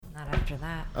Not after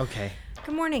that. Okay.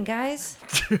 Good morning, guys.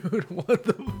 Dude, what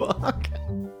the fuck?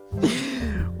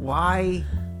 Why?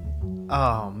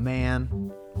 Oh,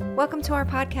 man. Welcome to our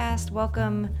podcast.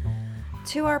 Welcome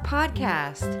to our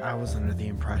podcast. I was under the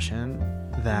impression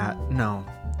that... No,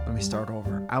 let me start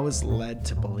over. I was led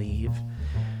to believe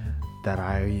that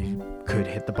I could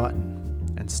hit the button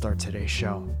and start today's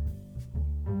show.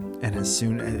 And as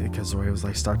soon... Because Zoe was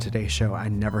like, start today's show. I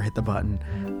never hit the button.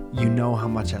 You know how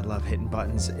much I love hitting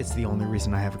buttons. It's the only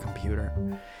reason I have a computer.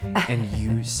 And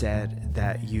you said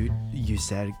that you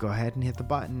said, go ahead and hit the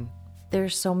button.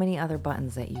 There's so many other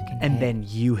buttons that you can hit. And then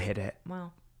you hit it.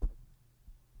 Well,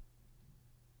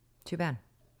 too bad.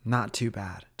 Not too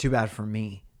bad. Too bad for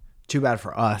me. Too bad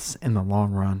for us in the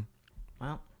long run.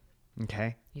 Well,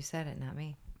 Okay? you said it, not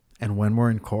me. And when we're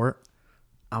in court,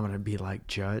 I'm going to be like,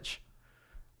 Judge,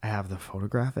 I have the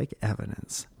photographic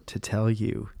evidence to tell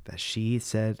you that she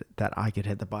said that I could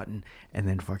hit the button, and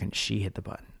then fucking she hit the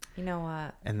button. You know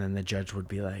what? And then the judge would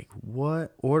be like,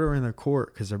 what? Order in the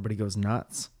court, because everybody goes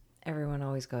nuts. Everyone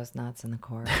always goes nuts in the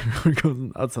court. Everyone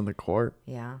goes nuts in the court.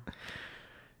 Yeah.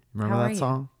 Remember How are that you?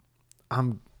 song?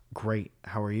 I'm great.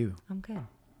 How are you? I'm good.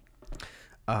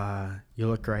 You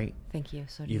look great. Thank you.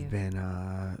 So do you. You've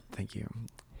been, thank you.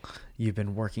 You've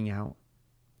been working out.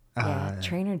 Yeah,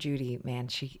 Trainer Judy, man,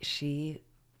 she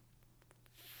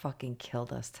fucking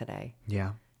killed us today.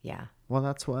 Yeah. Yeah. Well,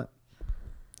 that's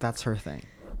her thing.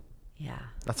 Yeah.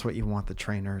 That's what you want the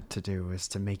trainer to do, is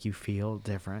to make you feel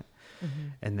different. Mm-hmm.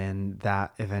 And then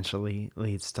that eventually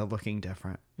leads to looking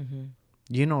different. Mm-hmm.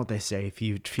 You know what they say, if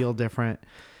you feel different,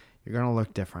 you're going to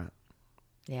look different.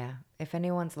 Yeah. If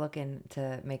anyone's looking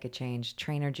to make a change,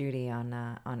 Trainer Judy on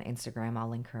Instagram. I'll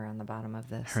link her on the bottom of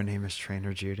this. Her name is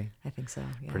Trainer Judy. I think so.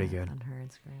 Yeah, Pretty good. On her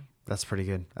Instagram. That's pretty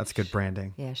good. That's good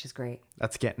branding. Yeah, she's great.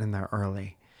 That's getting in there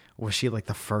early. Was she like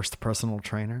the first personal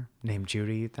trainer named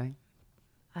Judy, you think?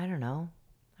 I don't know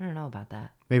about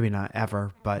that. Maybe not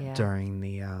ever, but Yeah. during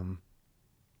the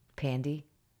Pandy.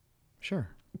 sure.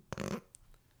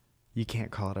 You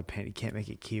can't call it a pan. You can't make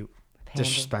it cute. Pandy.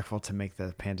 Disrespectful to make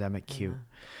the pandemic cute.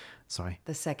 Sorry.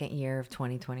 The second year of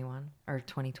 2021 or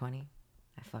 2020.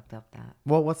 I fucked up that.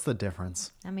 Well, what's the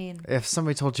difference? I mean, If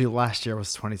somebody told you last year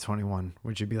was 2021,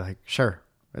 would you be like, sure,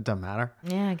 it doesn't matter?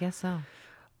 yeah, I guess so.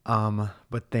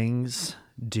 But things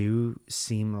do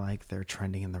seem like they're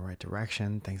trending in the right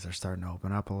direction. Things are starting to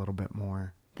open up a little bit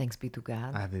more. Thanks be to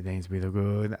God. I have the things be the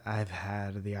good. I've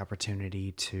had the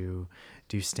opportunity to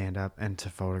do stand-up and to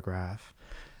photograph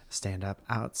stand-up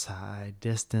outside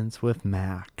distance with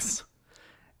Max.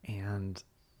 And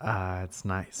it's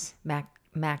nice.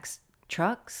 Max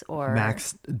Trucks or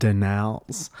Max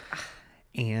Donnells.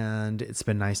 And it's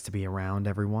been nice to be around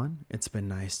everyone. It's been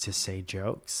nice to say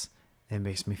jokes. It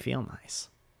makes me feel nice.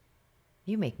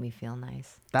 You make me feel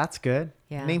nice. That's good.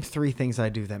 Yeah. Name 3 things I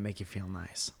do that make you feel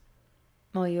nice.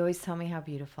 Well, you always tell me how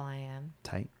beautiful I am.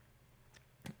 Tight.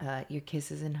 Your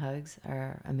kisses and hugs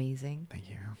are amazing. Thank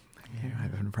you. Thank you.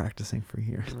 I've been practicing for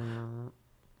years.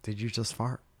 Did you just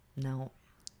fart? No.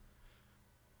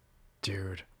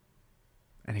 Dude.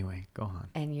 Anyway, go on.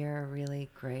 And you're a really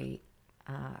great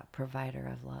provider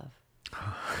of love.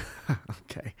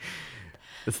 Okay.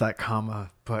 It's that comma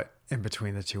put in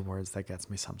between the 2 words that gets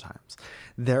me sometimes.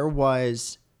 There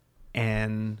was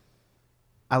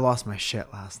I lost my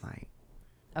shit last night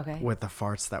Okay. with the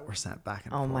farts that were sent back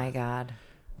and Oh forth. my God.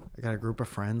 I got a group of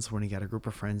friends. When you got a group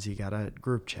of friends, you got a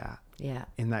group chat. Yeah.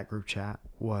 In that group chat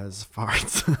was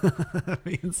farts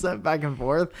being sent back and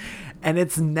forth. And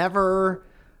it's never,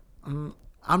 I'm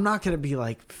not going to be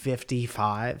like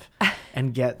 55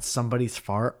 and get somebody's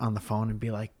fart on the phone and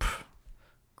be like,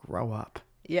 grow up.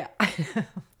 Yeah.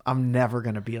 I'm never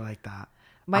going to be like that.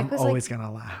 Mike I'm was always like going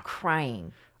to laugh.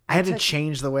 crying. I had to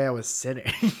change the way I was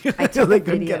sitting. I took they a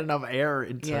couldn't video. get enough air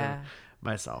into Yeah.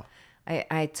 myself.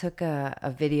 I took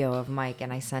a video of Mike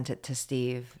and I sent it to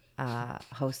Steve,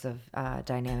 host of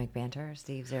Dynamic Banter,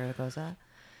 Steve Zaragoza.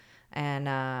 And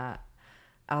I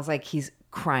was like, he's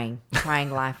crying,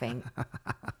 laughing.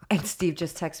 And Steve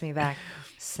just texted me back,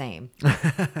 same.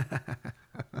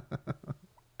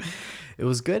 It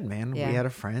was good, man. Yeah. We had a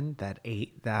friend that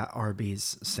ate that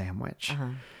Arby's sandwich,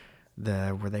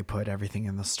 where they put everything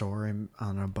in the store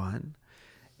on a bun.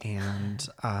 And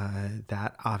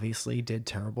that obviously did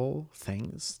terrible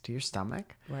things to your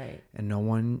stomach. Right. And no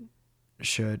one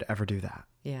should ever do that.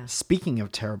 Yeah. Speaking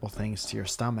of terrible things to your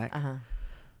stomach,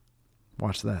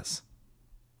 watch this.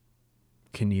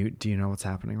 Do you know what's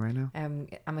happening right now?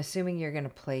 I'm assuming you're gonna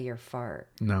play your fart.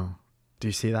 No. Do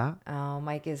you see that? Oh,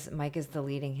 Mike is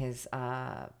deleting his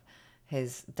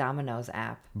Domino's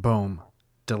app. Boom.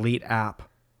 Delete app.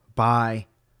 Bye.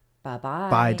 Bye bye.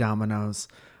 Bye, Domino's.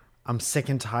 I'm sick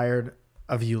and tired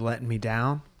of you letting me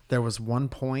down. There was one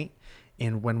point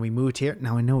in when we moved here.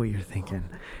 Now I know what you're thinking.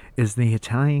 Is the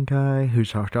Italian guy who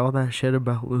talked all that shit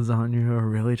about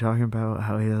lasagna really talking about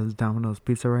how he has Domino's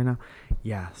pizza right now?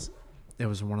 Yes. It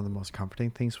was one of the most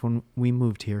comforting things when we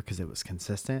moved here because it was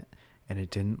consistent and it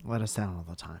didn't let us down all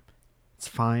the time. It's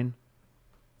fine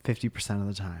 50% of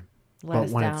the time. Let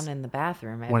us down in the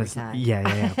bathroom every time.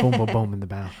 Yeah. Boom, boom, boom in the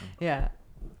bathroom. Yeah.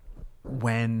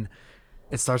 When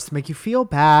it starts to make you feel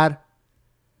bad,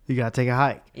 you got to take a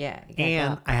hike. Yeah.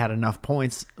 And I had enough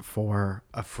points for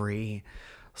a free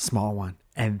small one.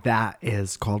 And that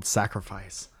is called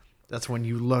sacrifice. That's when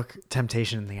you look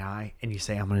temptation in the eye and you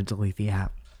say, I'm going to delete the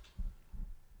app.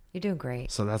 You're doing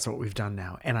great. So that's what we've done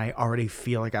now. And I already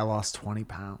feel like I lost 20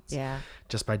 pounds. Yeah.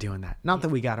 Just by doing that. Not that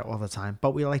we got it all the time,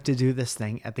 but we like to do this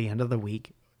thing at the end of the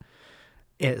week.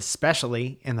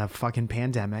 Especially in the fucking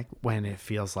pandemic when it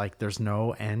feels like there's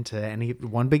no end to any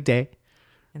one big day.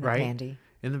 In the right? pandy.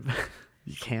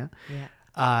 You can't. Yeah.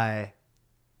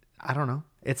 I don't know.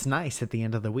 It's nice at the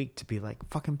end of the week to be like,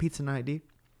 fucking pizza night, dude.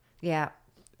 Yeah.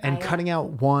 And cutting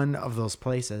out one of those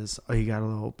places. Oh, you got a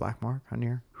little black mark on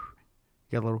your.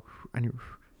 You got a little on your.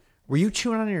 Were you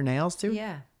chewing on your nails too?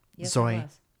 Yeah. Yes, Zoe. I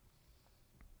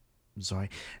was. Zoe.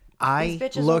 These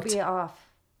bitches will be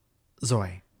off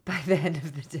Zoe. by the end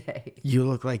of the day. You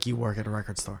look like you work at a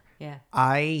record store. Yeah.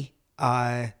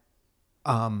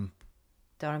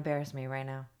 Don't embarrass me right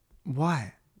now. What?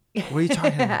 What are you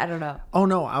talking about? I don't know. Oh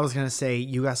no, I was gonna say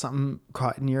you got something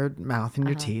caught in your mouth and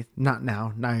your teeth. Not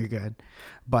now. Now you're good.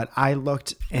 But I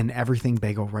looked in everything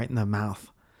bagel right in the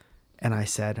mouth, and I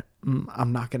said,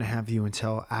 I'm not gonna have you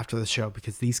until after the show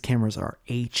because these cameras are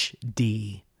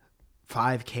HD,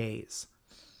 5Ks,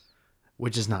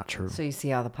 which is not true. So you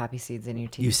see all the poppy seeds in your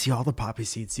teeth. You see all the poppy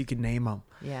seeds. You could name them.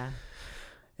 Yeah.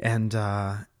 And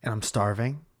I'm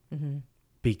starving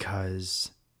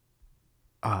because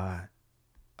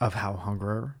of how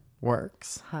hunger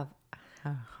works.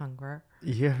 Hunger.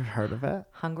 You ever heard of it?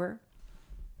 Hunger.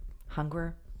 I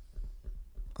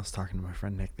was talking to my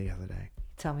friend Nick the other day.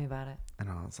 Tell me about it. And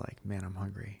I was like, man, I'm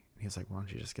hungry. And he was like, why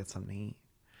don't you just get something to eat?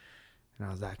 And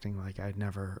I was acting like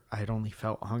I'd only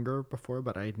felt hunger before,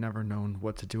 but I'd never known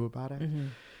what to do about it. It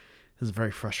was a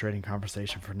very frustrating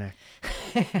conversation for Nick.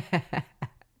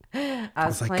 I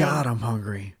was like, God, I'm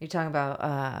hungry. You're talking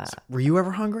about... were you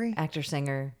ever hungry?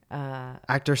 Actor-singer.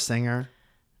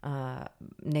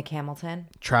 Nick Hamilton.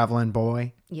 Traveling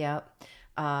boy. Yep.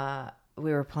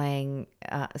 We were playing...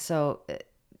 so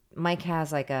Mike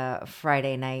has like a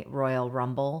Friday night Royal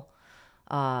Rumble.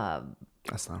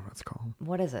 That's not what it's called.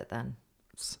 What is it then?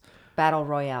 Battle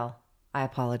Royale. I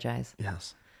apologize.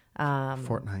 Yes.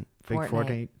 Fortnite. Big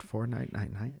Fortnite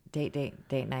night. Date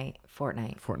night.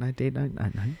 Fortnite date night.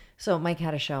 So Mike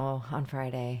had a show on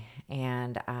Friday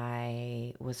and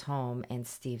I was home and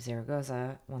Steve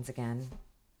Zaragoza, once again,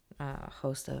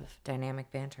 host of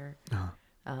Dynamic Banter.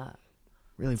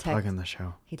 Really plugging the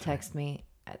show. He texted me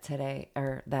today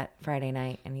or that Friday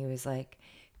night and he was like,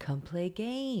 come play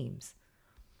games.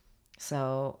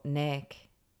 So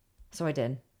I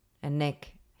did. And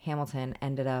Nick Hamilton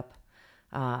ended up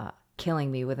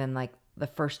killing me within like the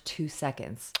first 2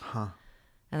 seconds.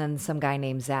 And then some guy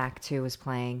named Zach too was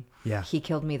playing. Yeah. He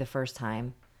killed me the first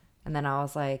time. And then I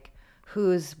was like,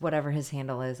 who's whatever his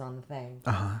handle is on the thing?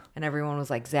 And everyone was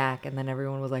like, Zach. And then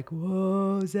everyone was like,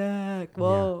 whoa, Zach,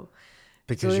 whoa. Yeah.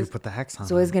 Because you put the hex on.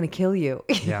 So he's going to kill you.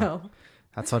 You know?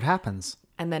 That's what happens.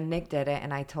 And then Nick did it.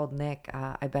 And I told Nick,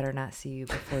 I better not see you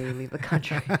before you leave the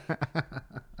country.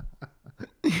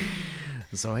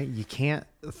 So you can't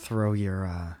throw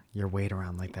your weight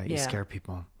around like that. You scare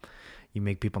people. You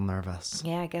make people nervous.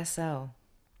 Yeah, I guess so.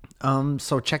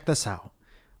 So check this out.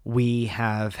 We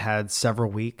have had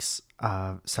several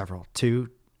 2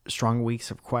 strong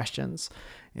weeks of questions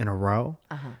in a row.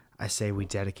 I say we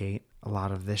dedicate a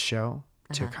lot of this show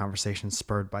to conversations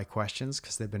spurred by questions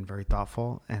because they've been very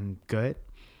thoughtful and good.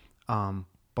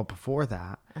 But before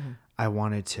that, I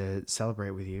wanted to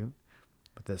celebrate with you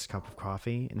with this cup of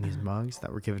coffee and these mugs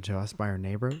that were given to us by our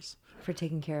neighbors. For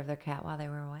taking care of their cat while they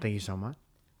were away. Thank you so much.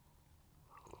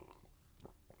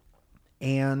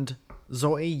 And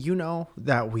Zoe, you know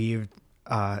that we've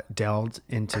delved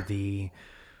into the,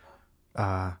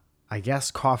 I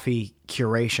guess, coffee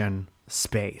curation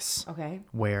space. Okay.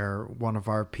 Where one of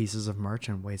our pieces of merch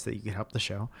and ways that you can help the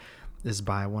show is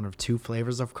buy one of 2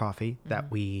 flavors of coffee that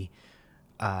we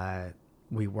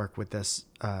work with this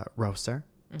roaster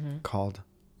called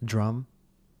Drum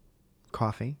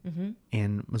Coffee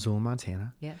in Missoula,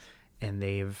 Montana. Yes. And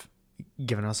they've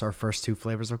given us our first 2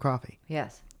 flavors of coffee.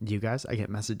 Yes. You guys, I get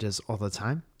messages all the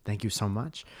time. Thank you so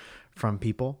much from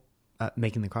people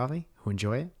making the coffee, who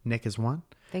enjoy it. Nick is one.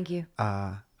 Thank you.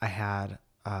 I had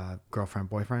a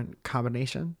girlfriend-boyfriend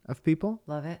combination of people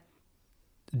Love it.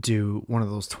 do one of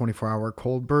those 24-hour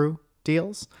cold brew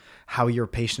deals. How you're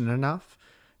patient enough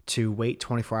to wait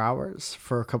 24 hours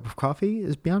for a cup of coffee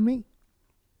is beyond me.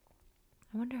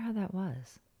 I wonder how that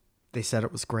was. They said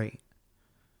it was great.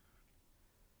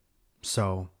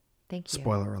 So, Thank you.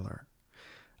 spoiler alert.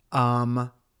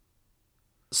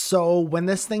 So when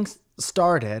this thing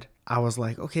started, I was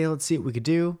like, okay, let's see what we could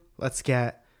do. Let's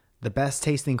get the best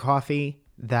tasting coffee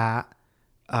that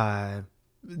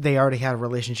they already had a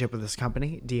relationship with this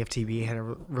company. DFTB had a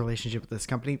relationship with this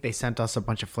company. They sent us a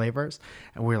bunch of flavors,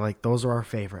 and we were like, those are our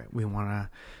favorite. We want to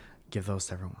give those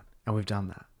to everyone. And we've done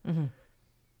that. Mm-hmm.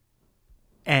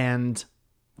 And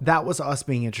that was us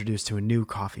being introduced to a new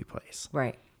coffee place.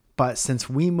 Right. But since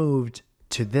we moved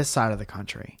to this side of the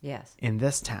country, Yes. in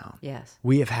this town, Yes.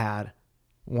 we have had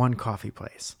one coffee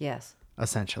place, Yes.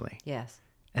 essentially. Yes.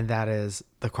 And that is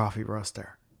the Coffee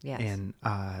Roaster Yes. in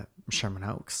Sherman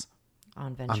Oaks.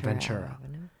 On Ventura.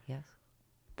 Avenue. Yes.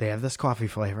 They have this coffee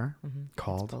flavor It's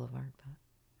called, Boulevard. But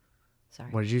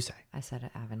sorry. what did you say? I said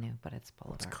it Avenue, but it's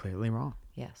Boulevard. It's clearly wrong.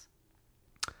 Yes.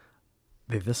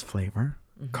 They have this flavor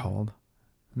called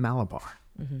Malabar.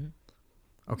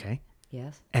 Okay.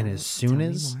 Yes. And as soon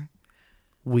as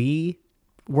we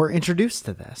were introduced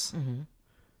to this,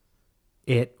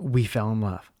 we fell in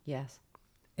love. Yes.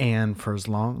 And for as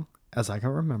long as I can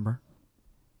remember,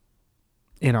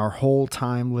 in our whole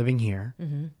time living here,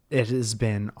 it has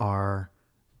been our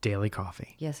daily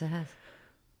coffee. Yes, it has.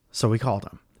 So we called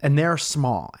them. And they're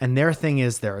small. And their thing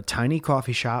is they're a tiny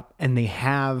coffee shop, and they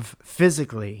have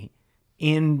physically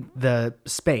in the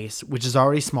space, which is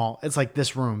already small. It's like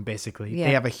this room, basically. Yeah.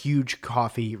 They have a huge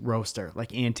coffee roaster,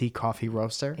 like antique coffee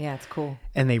roaster. Yeah, it's cool.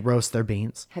 And they roast their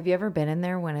beans. Have you ever been in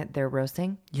there when they're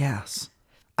roasting? Yes.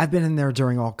 I've been in there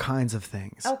during all kinds of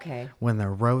things. Okay. When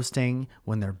they're roasting,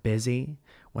 when they're busy,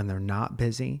 when they're not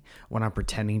busy, when I'm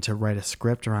pretending to write a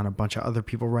script around a bunch of other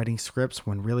people writing scripts,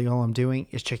 when really all I'm doing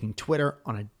is checking Twitter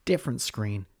on a different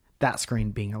screen, that screen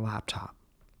being a laptop.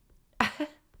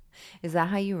 Is that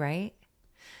how you write?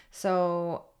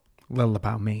 So Little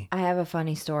about me. I have a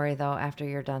funny story though after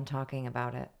you're done talking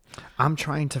about it. I'm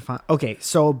trying to find. Okay,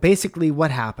 so basically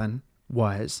what happened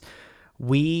was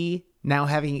we, now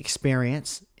having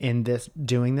experience in this,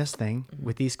 doing this thing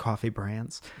with these coffee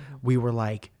brands, we were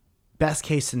like, best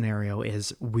case scenario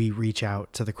is we reach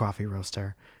out to the coffee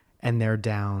roaster and they're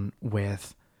down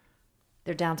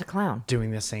to clown.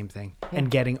 doing the same thing and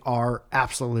getting our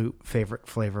absolute favorite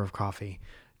flavor of coffee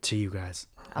to you guys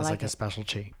as like like a it. special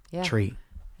Yeah. treat.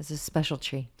 It's a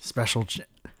specialty.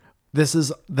 This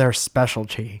is their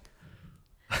specialty.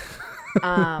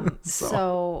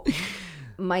 So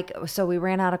Mike, so we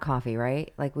ran out of coffee,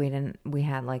 right? Like we had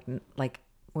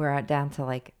we're down to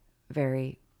like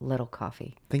very little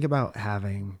coffee. Think about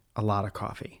having a lot of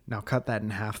coffee. Now cut that in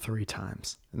half 3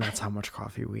 times, and that's how much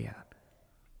coffee we had.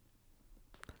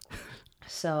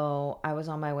 So I was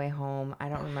on my way home. I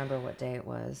don't remember what day it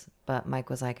was, but Mike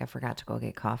was like, I forgot to go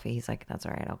get coffee. He's like, that's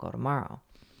all right. I'll go tomorrow.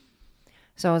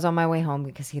 So I was on my way home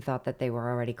because he thought that they were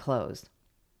already closed.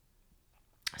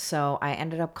 So I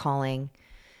ended up calling,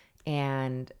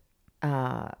 and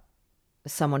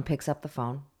someone picks up the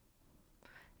phone,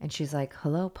 and she's like,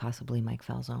 hello, possibly Mike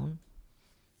Falzone.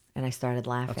 And I started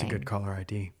laughing. That's a good caller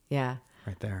ID Yeah.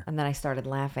 right there. And then I started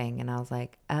laughing, and I was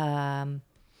like,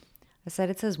 I said,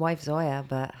 it's his wife Zoya,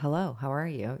 but hello, how are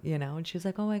you? You know, and she was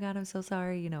like, oh my God, I'm so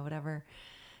sorry, you know, whatever.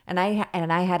 And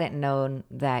I hadn't known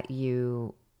that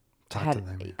you Talk to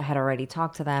them. had already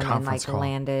talked to them Conference and call.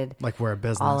 landed Like we're a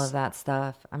business. all of that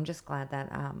stuff. I'm just glad that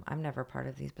I'm never part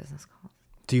of these business calls.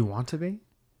 Do you want to be?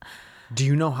 Do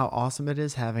you know how awesome it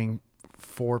is having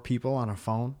 4 people on a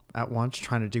phone at once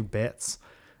trying to do bits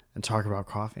and talk about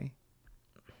coffee?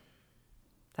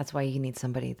 That's why you need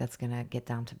somebody that's going to get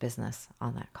down to business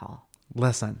on that call.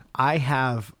 Listen, I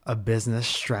have a business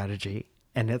strategy,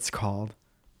 and it's called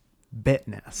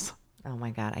Bitness. Oh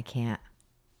my God, I can't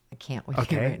with you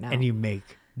Okay? right now. And you make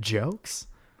jokes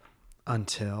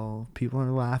until people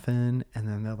are laughing, and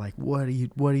then they're like, what do you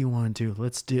want to do?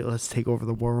 Let's take over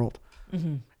the world.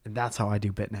 And that's how I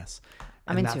do Bitness.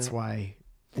 I'm And into that's it. why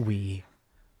we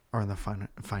are in the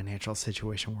financial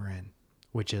situation we're in,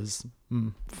 which is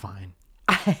fine.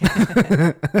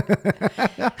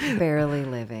 Barely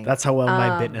living. That's how well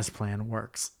my Bitness plan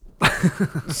works.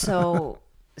 So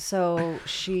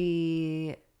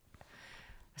she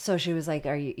was like,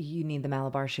 you need the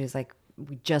Malabar? She was like,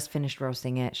 we just finished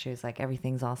roasting it. She was like,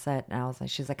 everything's all set. And I was like,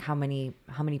 she's like, how many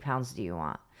pounds do you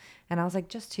want? And I was like,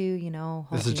 just 2, you know.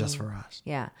 This is just Holstein. for us.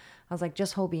 Yeah. I was like,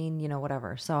 just whole bean,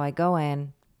 whatever. So I go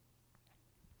in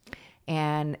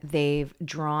and they've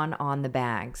drawn on the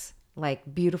bags, like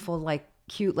beautiful, like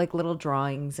cute, like little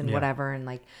drawings and whatever. And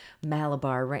like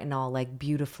Malabar written all like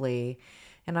beautifully.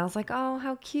 And I was like, oh,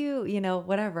 how cute,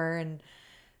 whatever. And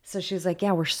so she was like,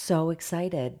 yeah, we're so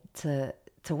excited to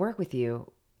work with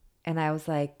you. And I was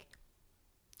like,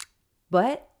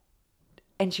 what?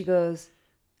 And she goes,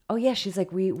 oh yeah. She's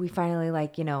like, we finally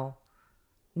like,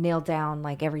 nailed down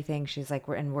like everything. She's like,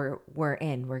 we're in,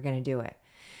 we're going to do it.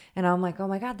 And I'm like, oh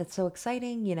my God, that's so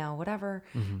exciting, whatever.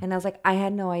 And I was like, I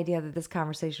had no idea that this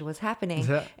conversation was happening.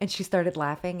 And she started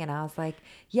laughing. And I was like,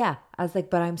 yeah. I was like,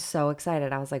 but I'm so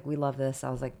excited. I was like, we love this. I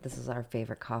was like, this is our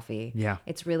favorite coffee. Yeah.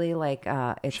 It's really like,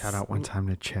 it's. Shout out one time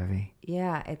to Chevy.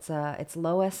 Yeah. It's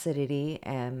low acidity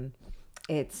and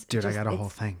it's. Dude, I got a whole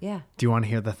thing. Yeah. Do you want to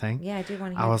hear the thing? Yeah, I do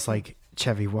want to hear I was like,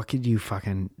 Chevy, what could you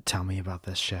fucking tell me about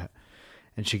this shit?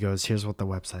 And she goes, here's what the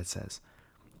website says.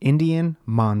 Indian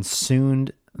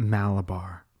monsooned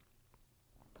Malabar.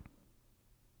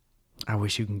 I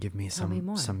wish you can give me some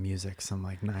music, some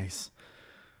like nice.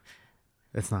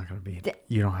 It's not going to be.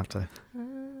 You don't have to.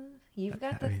 You've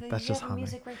got the thing. That's just humming.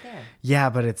 Music right there. Yeah,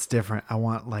 but it's different. I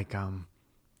want like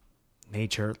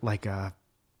nature, like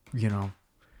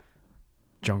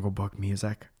Jungle Book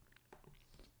music.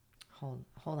 Hold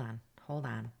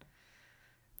on.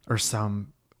 Or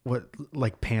some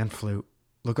like pan flute.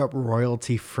 Look up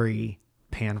royalty free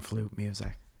pan flute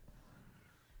music.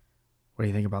 What do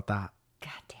you think about that?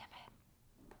 God damn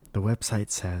it. The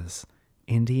website says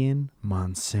Indian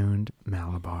monsooned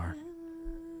Malabar.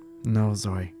 No,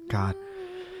 Zoe. God.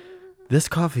 This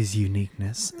coffee's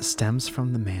uniqueness stems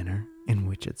from the manner in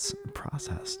which it's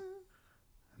processed.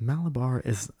 Malabar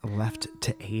is left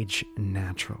to age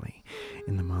naturally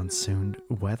in the monsooned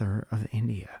weather of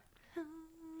India.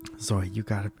 Zoe, you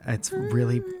got it. It's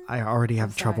really, I already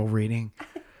have trouble reading,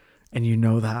 and you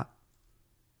know that.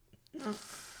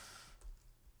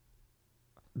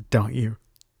 Don't you?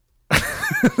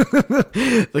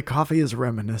 The coffee is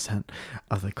reminiscent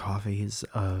of the coffees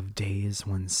of days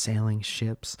when sailing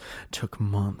ships took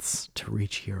months to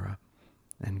reach Europe,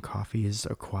 and coffees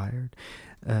acquired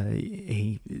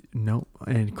a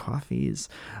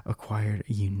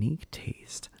unique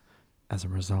taste as a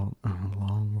result of a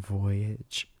long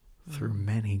voyage through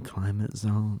many climate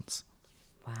zones.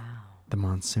 Wow. The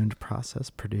monsooned process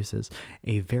produces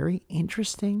a very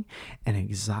interesting and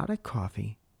exotic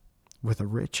coffee with a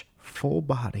rich, full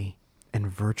body and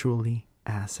virtually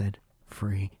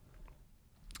acid-free.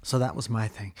 So that was my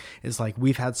thing. It's like,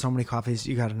 we've had so many coffees,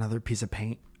 you got another piece of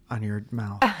paint on your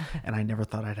mouth. And I never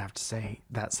thought I'd have to say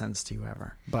that sentence to you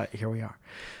ever. But here we are.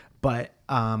 But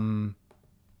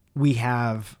we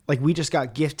have, like, we just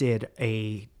got gifted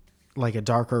a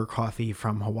darker coffee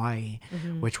from Hawaii,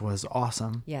 which was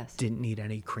awesome. Yes. Didn't need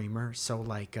any creamer. So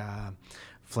like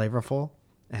flavorful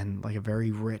and like a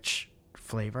very rich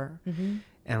flavor. And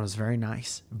it was very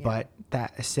nice. Yeah. But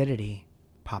that acidity,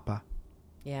 Papa.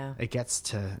 Yeah. It gets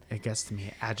to me.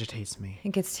 It agitates me.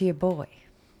 It gets to your boy.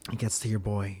 It gets to your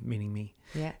boy, meaning me.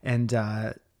 Yeah.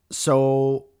 And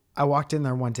so I walked in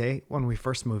there one day when we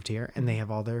first moved here, and they have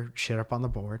all their shit up on the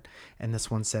board. And this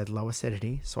one said low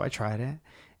acidity. So I tried it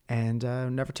and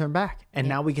never turned back. And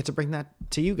now we get to bring that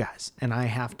to you guys. And I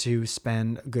have to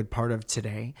spend a good part of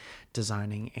today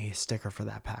designing a sticker for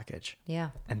that package.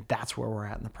 Yeah. And that's where we're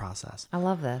at in the process. I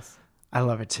love this. I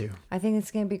love it too. I think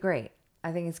it's going to be great.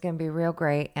 I think it's going to be real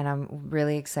great. And I'm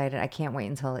really excited. I can't wait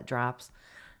until it drops.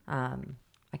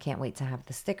 I can't wait to have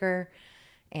the sticker.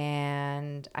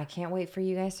 And I can't wait for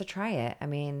you guys to try it. I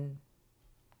mean,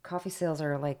 coffee sales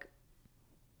are like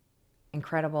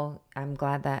incredible. I'm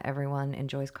glad that everyone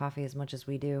enjoys coffee as much as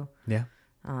we do. Yeah.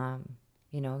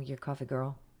 Your coffee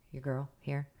girl, your girl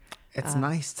here. It's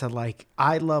nice to like,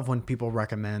 I love when people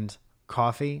recommend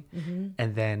coffee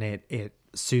and then it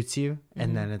suits you.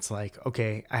 And then it's like,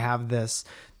 okay, I have this.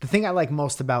 The thing I like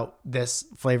most about this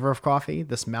flavor of coffee,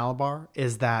 this Malabar,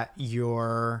 is that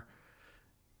you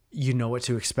know what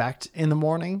to expect in the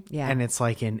morning. Yeah. And it's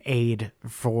like an aid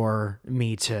for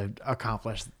me to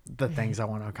accomplish the things I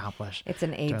want to accomplish. It's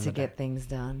an aid to get things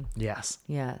done. Yes.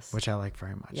 Yes. Which I like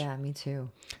very much. Yeah, me too.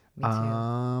 Me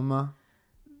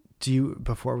too.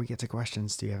 Before we get to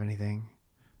questions, do you have anything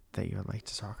that you would like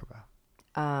to talk about?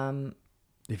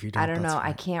 If you don't, I don't know. fine.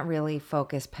 I can't really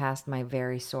focus past my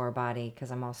very sore body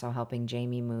because I'm also helping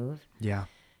Jamie move. Yeah.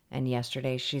 And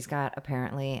yesterday she's got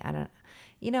apparently, I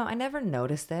never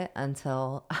noticed it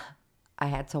until I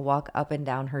had to walk up and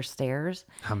down her stairs.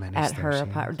 How many at stairs her she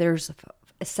apartment? has? There's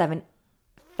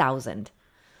 7,000.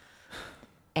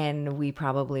 And we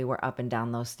probably were up and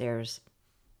down those stairs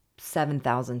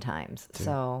 7,000 times.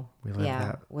 So We live yeah,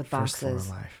 that with first floor boxes.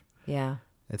 life. Yeah.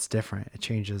 It's different. It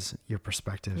changes your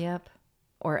perspective. Yep.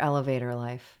 Or elevator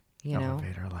life, you know?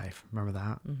 Elevator life. Remember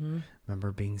that? Mm-hmm.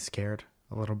 Remember being scared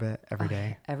a little bit every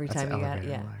day? Every That's time you got it. elevator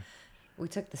Yeah. life. We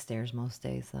took the stairs most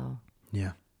days, though.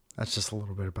 Yeah. That's just a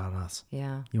little bit about us.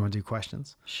 Yeah. You want to do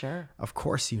questions? Sure. Of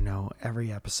course, you know,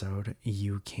 every episode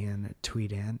you can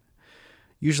tweet in.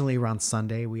 Usually around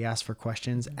Sunday, we ask for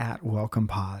questions at Welcome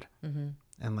Pod. Mm-hmm.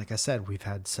 And like I said, we've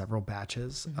had several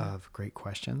batches of great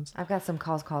questions. I've got some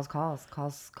calls.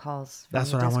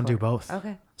 That's from what I the want to do Discord. both.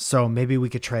 Okay. So maybe we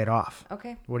could trade off.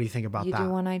 Okay. What do you think about You that? do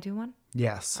one, I do one.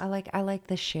 Yes. I like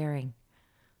the sharing.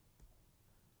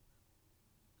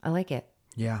 I like it.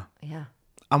 Yeah. Yeah.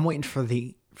 I'm waiting for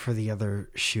the other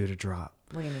shoe to drop.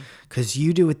 What do you mean? Because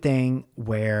you do a thing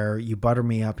where you butter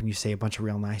me up and you say a bunch of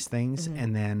real nice things,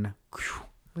 and then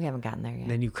We haven't gotten there yet.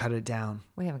 then you cut it down.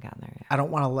 We haven't gotten there yet. I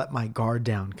don't want to let my guard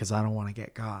down because I don't want to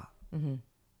get got. Mm-hmm.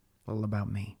 A little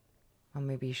about me. Well,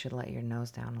 maybe you should let your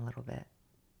nose down a little bit.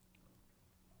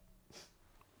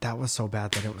 That was so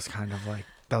bad that it was kind of like,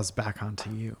 that was back onto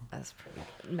you. That's pretty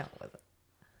good. No, it wasn't.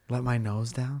 Let my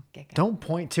nose down? Get good. Don't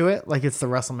point to it like it's the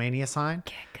WrestleMania sign.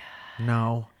 Get good.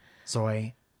 No.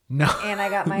 Zoe. No. And I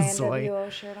got my Zoe.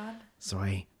 NWO shirt on.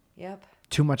 Zoe. Yep.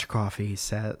 Too Much Coffee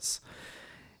says,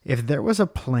 if there was a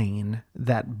plane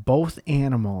that both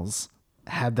animals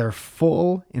had their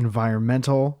full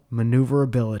environmental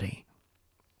maneuverability,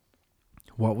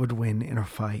 what would win in a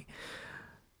fight?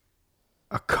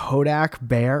 A Kodiak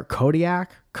bear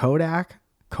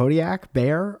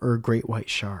or a great white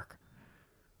shark?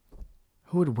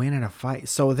 Who would win in a fight?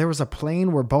 So there was a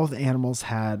plane where both animals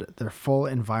had their full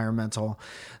environmental.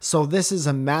 So this is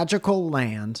a magical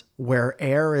land where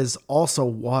air is also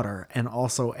water and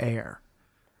also air.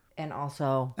 And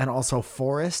also, And also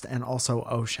forest and also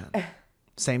ocean.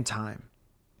 Same time.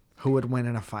 Who would win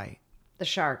in a fight? the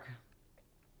shark.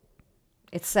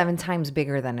 It's 7 times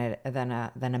bigger than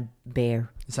a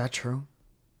bear. Is that true?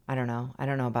 I don't know. I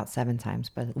don't know about 7 times,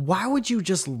 but Why would you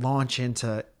just launch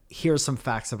into, here's some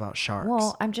facts about sharks?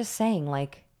 well, I'm just saying,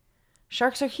 like,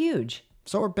 sharks are huge.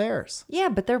 So are bears. Yeah,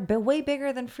 but they're way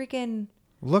bigger than freaking.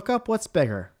 Look up what's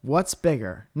bigger. What's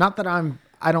bigger? Not that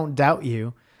I don't doubt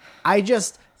you.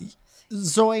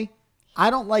 Zoe, I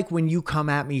don't like when you come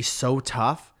at me so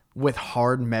tough with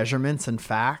hard measurements and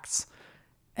facts.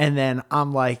 And then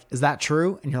I'm like, is that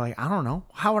true? And you're like, I don't know.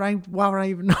 Why would I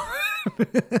even know?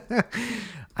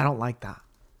 I don't like that.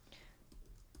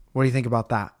 What do you think about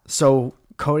that? So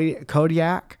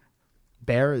Kodiak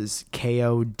bear is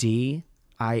Kodiak,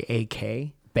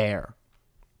 bear.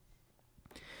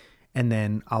 And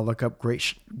then I'll look up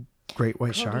great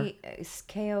white shark. Is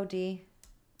KOD.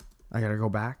 I gotta go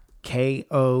back. Kodiak,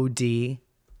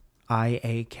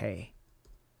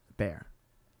 bear.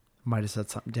 Might have said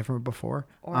something different before.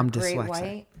 Or I'm great dyslexic.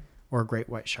 white. Or a great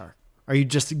white shark. Are you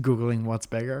just Googling what's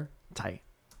bigger? Tight.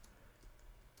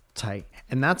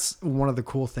 And that's one of the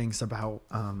cool things about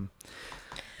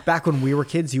back when we were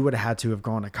kids, you would have had to have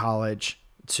gone to college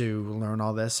to learn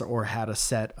all this or had a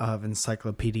set of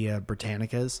Encyclopedia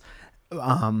Britannicas.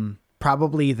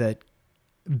 Probably the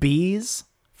B's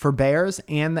for bears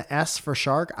and the S for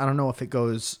shark. I don't know if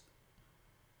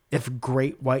if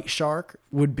great white shark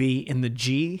would be in the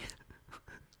G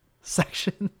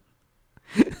section.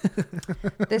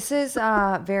 This is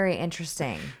very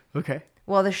interesting. Okay.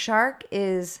 Well, the shark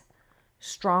is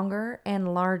stronger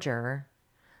and larger,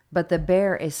 but the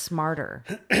bear is smarter.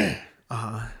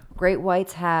 Great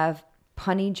whites have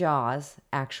punny jaws,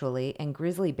 actually, and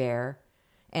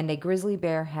a grizzly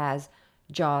bear has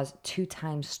jaws 2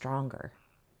 times stronger.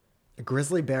 A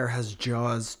grizzly bear has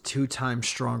jaws 2 times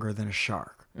stronger than a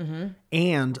shark. Mm-hmm.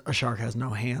 And a shark has no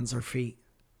hands or feet.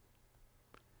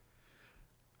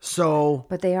 So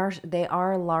But they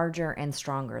are larger and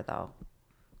stronger, though.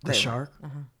 the shark.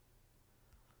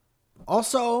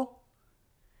 Also,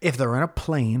 if they're in a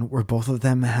plane where both of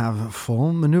them have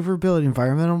full maneuverability,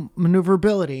 environmental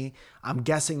maneuverability, I'm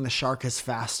guessing the shark is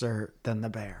faster than the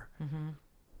bear. Mm-hmm.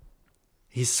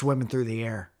 He's swimming through the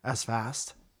air as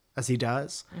fast as he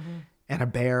does. Mm-hmm. And a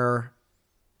bear,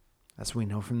 as we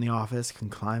know from The Office, can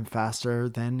climb faster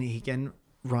than he can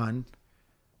run.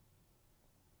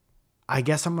 I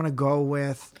guess I'm going to go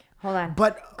with... Hold on.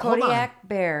 But hold on. Kodiak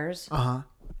bears are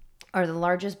the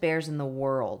largest bears in the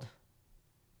world.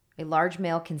 A large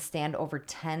male can stand over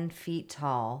 10 feet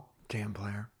tall Damn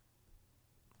player.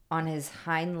 on his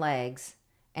hind legs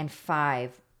and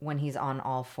 5 when he's on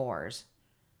all fours.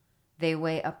 They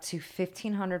weigh up to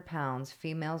 1,500 pounds.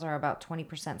 Females are about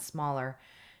 20% smaller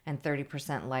and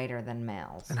 30% lighter than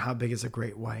males. And how big is a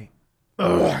great white?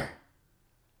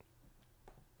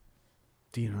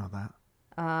 Do you know that?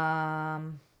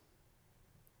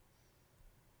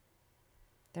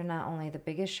 They're not only the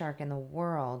biggest shark in the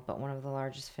world, but one of the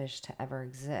largest fish to ever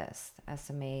exist.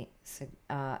 Estimates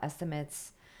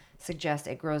suggest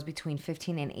it grows between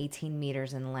 15 and 18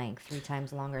 meters in length, 3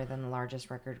 times longer than the largest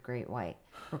recorded great white.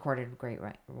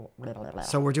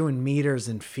 So we're doing meters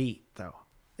and feet, though.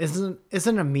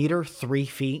 Isn't a meter 3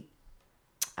 feet?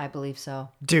 I believe so.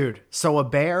 Dude, so a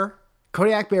bear,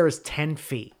 Kodiak bear is 10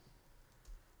 feet.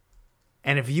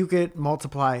 And if you could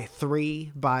multiply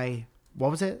 3 by,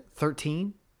 what was it,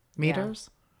 13 meters?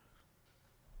 Yeah.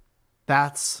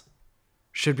 That's,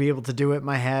 should be able to do it in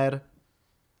my head.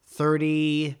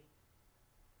 30,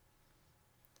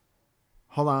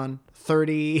 hold on,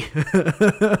 30,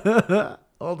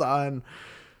 hold on,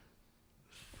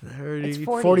 30,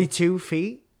 42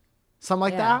 feet, something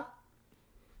like that.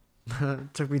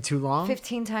 Took me too long.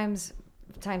 15 times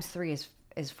 3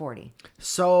 is 40.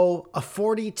 So a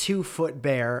 42-foot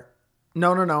bear,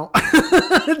 no.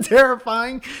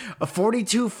 Terrifying. A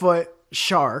 42-foot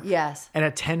shark. Yes. And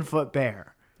a 10-foot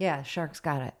bear. Yeah, sharks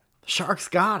got it. Sharks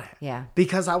got it. Yeah.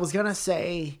 Because I was going to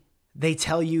say, they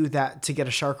tell you that to get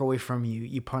a shark away from you,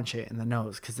 you punch it in the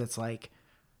nose because it's like,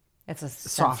 it's a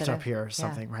soft up here or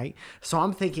something, right? So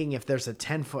I'm thinking if there's a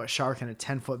 10-foot shark and a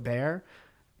 10-foot bear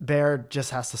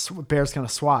just has to, bear's going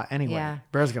to swat anyway. Yeah.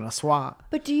 Bear's going to swat.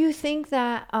 But do you think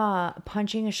that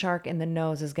punching a shark in the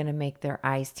nose is going to make their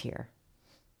eyes tear?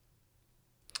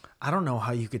 I don't know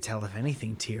how you could tell if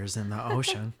anything tears in the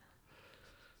ocean.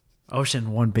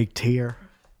 Ocean, one big tear.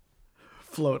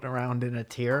 Floating around in a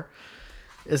tear.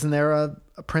 Isn't there a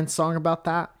Prince song about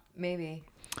that? Maybe.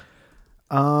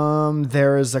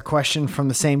 There is a question from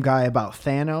the same guy about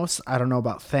Thanos. I don't know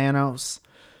about Thanos.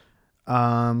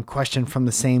 Question from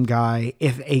the same guy.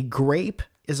 If a grape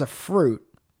is a fruit,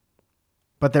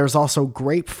 but there's also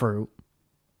grapefruit,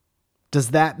 does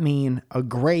that mean a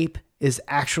grape is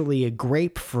actually a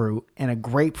grapefruit and a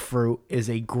grapefruit is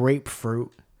a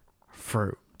grapefruit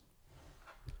fruit?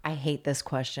 I hate this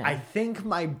question. I think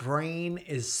my brain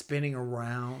is spinning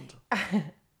around and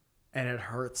it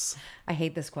hurts. I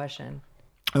hate this question.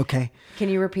 Okay. Can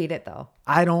you repeat it though?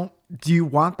 Do you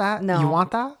want that? No. You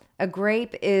want that? A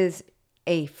grape is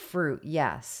a fruit,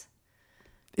 yes.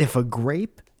 If a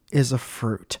grape is a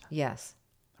fruit. Yes.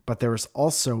 But there is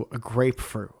also a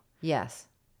grapefruit. Yes.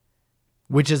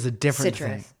 Which is a different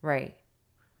citrus, thing. Right.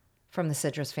 From the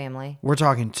citrus family. We're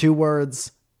talking 2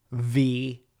 words,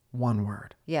 one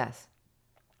word. Yes.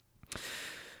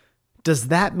 Does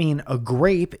that mean a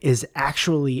grape is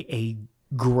actually a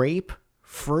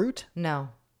grapefruit?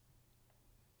 No.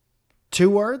 2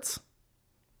 words?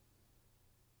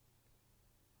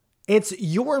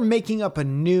 You're making up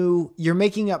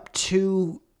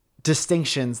 2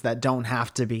 distinctions that don't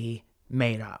have to be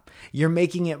made up. You're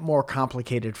making it more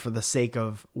complicated for the sake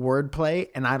of wordplay,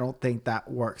 and I don't think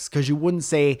that works because you wouldn't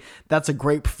say that's a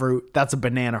grapefruit, that's a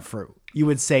banana fruit. You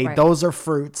would say those are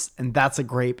fruits, and that's a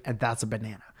grape, and that's a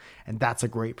banana, and that's a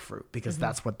grapefruit because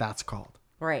that's what that's called.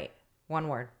 Right. 1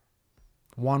 word.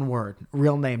 1 word.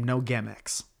 Real name, no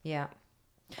gimmicks. Yeah.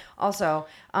 Also,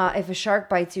 if a shark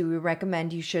bites you, we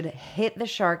recommend you should hit the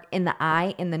shark in the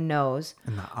eye, in the nose,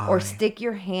 or stick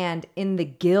your hand in the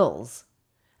gills.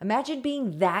 Imagine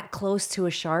being that close to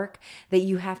a shark that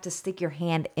you have to stick your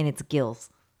hand in its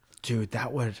gills. Dude,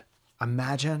 that would...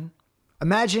 Imagine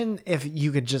if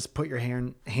you could just put your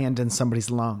hand in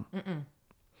somebody's lung. Mm-mm.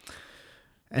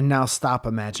 And now stop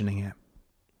imagining it.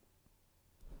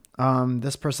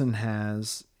 This person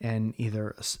has an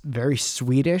either a very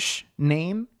Swedish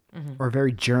name or a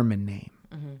very German name.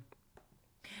 Mm-hmm.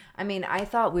 I mean, I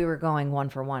thought we were going 1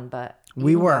 for 1, but...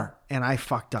 We were, and I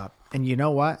fucked up. And you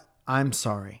know what? I'm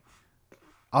sorry.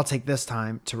 I'll take this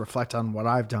time to reflect on what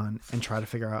I've done and try to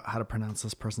figure out how to pronounce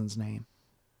this person's name.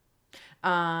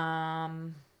 I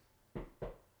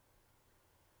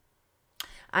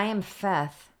am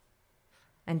Feth.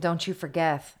 And don't you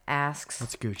forget, asks.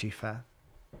 That's Gucci, Feth.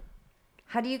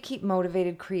 How do you keep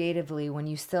motivated creatively when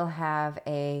you still have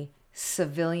a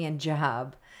civilian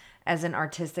job as an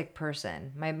artistic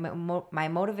person? My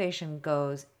motivation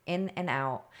goes in and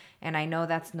out, and I know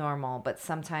that's normal, but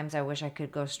sometimes I wish I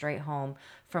could go straight home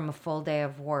from a full day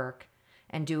of work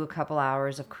and do a couple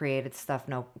hours of creative stuff,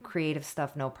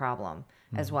 no problem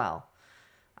as well.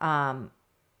 And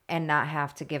not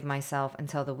have to give myself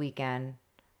until the weekend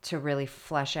to really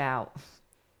flesh out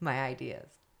my ideas.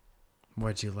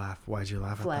 Why'd you laugh at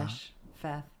that? Flesh,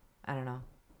 Feth, I don't know.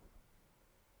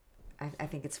 I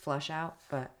think it's flesh out,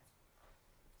 but...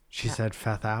 She said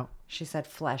Feth out? She said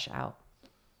flesh out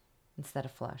instead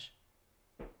of flush.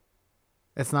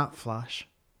 It's not flush.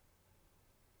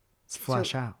 It's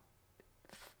flesh out.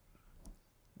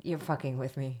 You're fucking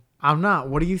with me. I'm not.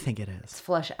 What do you think it It's is?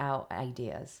 flush out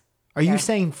ideas. Are you Okay.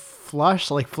 saying flush,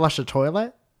 like flush a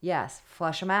toilet? Yes,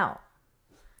 flush them out.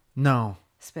 No.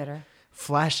 Spitter.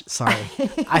 Flesh. Sorry.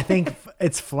 I think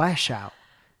it's flesh out.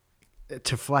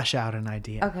 To flesh out an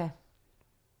idea. Okay.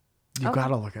 You Okay. got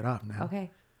to look it up now.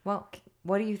 Okay. Well,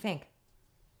 what do you think?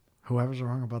 Whoever's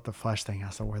wrong about the flesh thing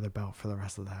has to wear the belt for the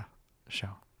rest of the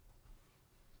show.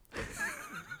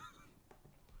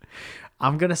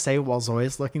 I'm going to say while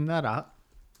Zoya's looking that up,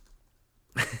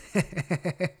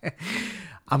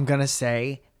 I'm going to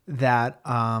say that,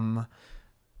 I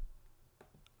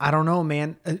don't know,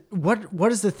 man.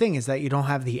 What is the thing? Is that you don't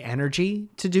have the energy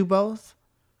to do both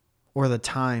or the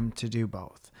time to do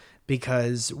both?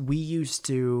 Because we used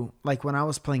to, like when I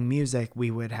was playing music, we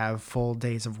would have full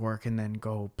days of work and then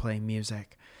go play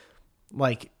music.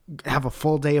 Like have a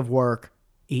full day of work,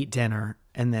 eat dinner,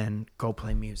 and then go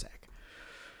play music.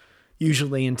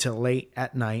 Usually until late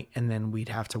at night, and then we'd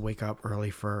have to wake up early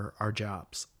for our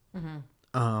jobs.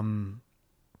 Mm-hmm.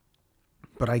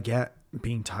 But I get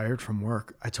being tired from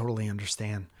work. I totally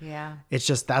understand. Yeah. It's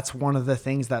just that's one of the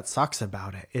things that sucks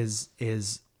about it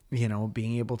is you know,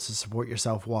 being able to support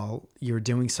yourself while you're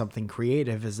doing something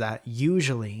creative is that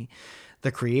usually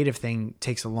the creative thing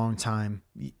takes a long time.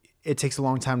 It takes a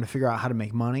long time to figure out how to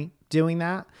make money doing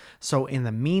that. So in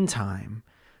the meantime,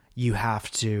 you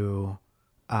have to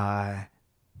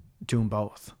do them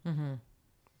both. Mm-hmm.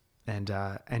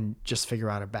 And just figure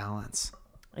out a balance.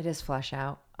 It is flush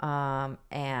out.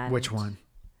 And Which one?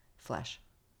 Flesh.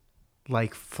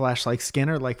 Like flesh, like skin,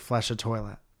 or like flesh a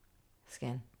toilet?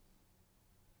 Skin.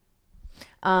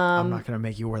 I'm not going to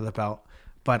make you wear the belt,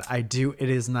 but I do. It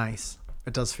is nice.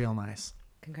 It does feel nice.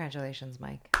 Congratulations,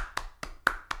 Mike.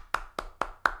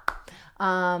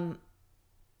 I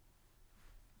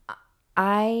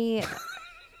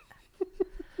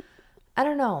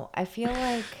don't know. I feel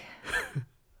like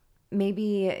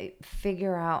maybe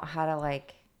figure out how to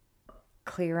like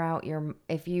clear out your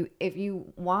if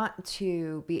you want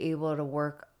to be able to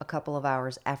work a couple of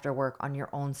hours after work on your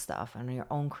own stuff, on your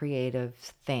own creative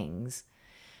things,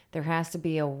 there has to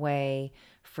be a way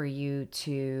for you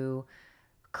to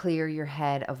clear your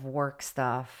head of work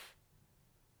stuff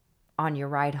on your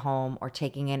ride home or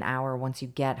taking an hour once you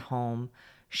get home,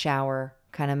 shower,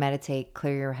 kind of meditate,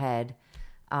 clear your head,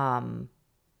 to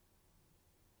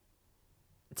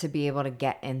be able to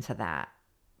get into that.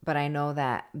 But I know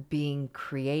that being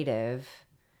creative,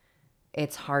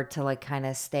 it's hard to like kind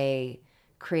of stay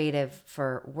creative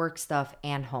for work stuff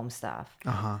and home stuff.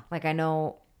 Uh-huh. Like I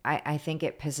know, I think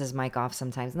it pisses Mike off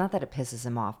sometimes. Not that it pisses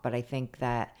him off, but I think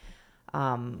that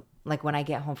like when I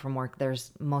get home from work,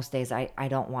 there's most days I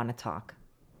don't want to talk.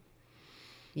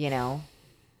 You know?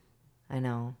 I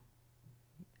know.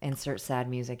 Insert sad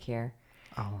music here.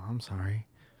 Oh, I'm sorry.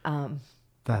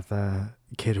 That the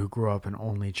kid who grew up an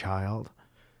only child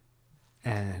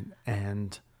and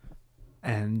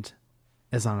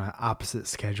is on an opposite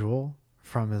schedule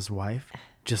from his wife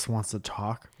just wants to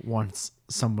talk once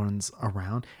someone's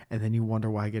around, and then you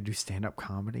wonder why I get to do stand-up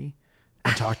comedy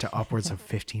and talk to upwards of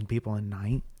 15 people a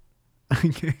night.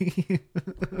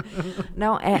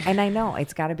 No, and I know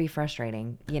it's got to be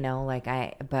frustrating, you know, like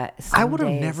but I would have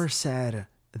days, never said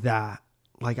that.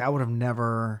 Like I would have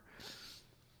never,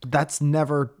 it's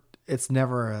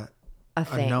never a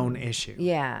thing. known issue.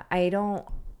 Yeah, I don't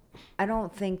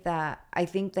think that. I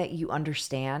think that you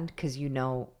understand because you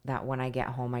know that when I get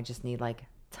home, I just need like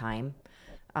time.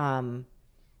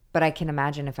 But I can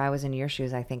imagine if I was in your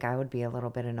shoes, I think I would be a little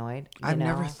bit annoyed. I've know?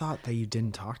 never thought that you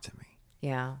didn't talk to me.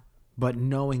 Yeah. But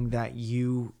knowing that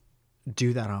you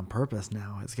do that on purpose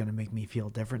now is going to make me feel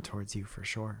different towards you for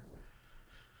sure.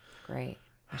 Great.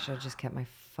 I should have just kept my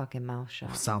fucking mouth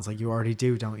shut. Sounds like you already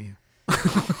do, don't you?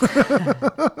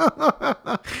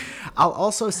 I'll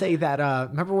also say that,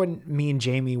 remember when me and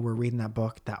Jamie were reading that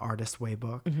book, that Artist Way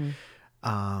book?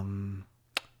 Mm-hmm.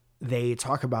 They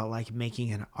talk about like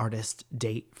making an artist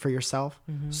date for yourself.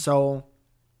 Mm-hmm. So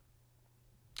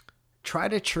try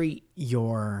to treat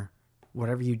your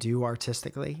whatever you do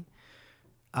artistically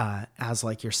as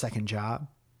like your second job.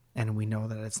 And we know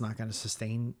that it's not going to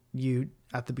sustain you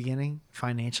at the beginning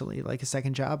financially like a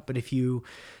second job. But if you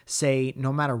say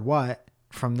no matter what,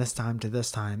 from this time to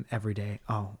this time every day.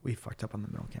 Oh, we fucked up on the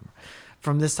middle camera.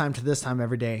 From this time to this time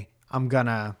every day,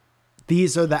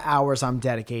 these are the hours I'm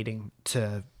dedicating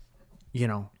to, you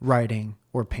know, writing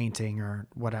or painting or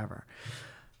whatever.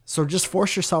 So just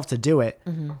force yourself to do it.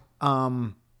 Mm-hmm.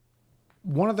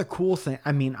 One of the cool things,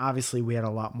 I mean, obviously we had a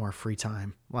lot more free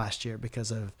time last year because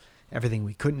of everything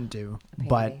we couldn't do,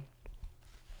 but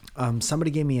somebody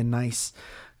gave me a nice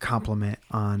compliment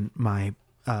on my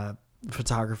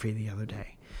photography the other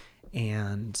day.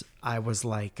 and I was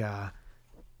like,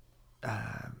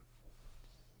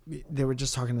 they were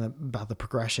just talking about the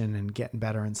progression and getting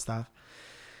better and stuff.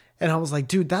 And I was like,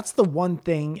 dude, that's the one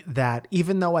thing that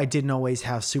even though I didn't always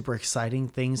have super exciting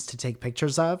things to take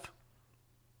pictures of,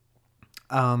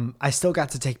 I still got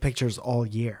to take pictures all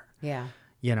year. Yeah.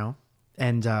 You know?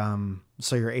 And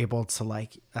so you're able to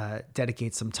like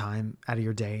dedicate some time out of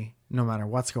your day, no matter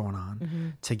what's going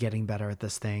on, to getting better at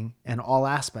this thing and all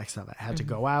aspects of it. I had to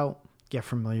go out, get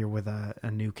familiar with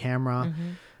a new camera,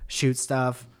 shoot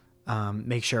stuff,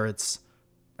 make sure it's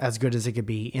as good as it could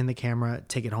be in the camera,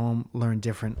 take it home, learn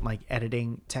different like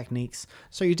editing techniques.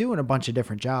 So you're doing a bunch of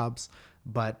different jobs,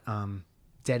 but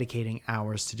dedicating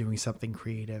hours to doing something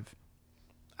creative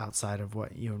outside of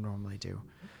what you normally do,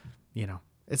 you know.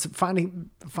 It's finding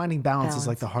balance is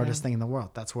like the hardest thing in the world.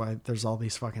 That's why there's all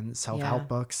these fucking self-help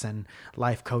books and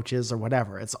life coaches or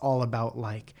whatever. It's all about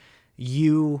like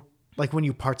like when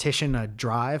you partition a hard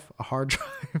drive,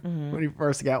 when you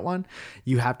first get one,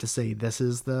 you have to say, this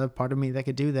is the part of me that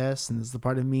could do this. And this is the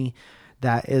part of me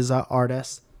that is an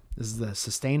artist. This is the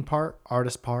sustained part,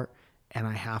 artist part. And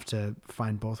I have to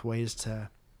find both ways to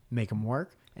make them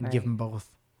work and give them both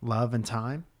love and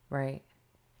time. Right.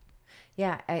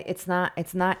 Yeah, it's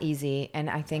not easy, and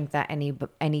I think that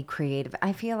any creative,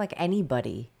 I feel like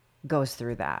anybody goes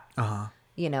through that.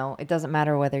 You know, it doesn't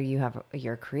matter whether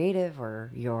you're creative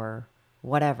or you're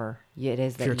whatever it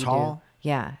is that if you're tall,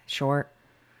 yeah, short.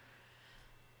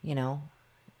 You know,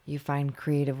 you find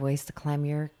creative ways to climb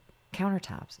your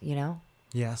countertops. You know.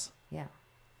 Yes. Yeah.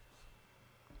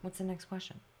 What's the next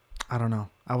question? I don't know.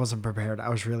 I wasn't prepared. I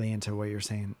was really into what you're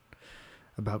saying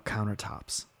about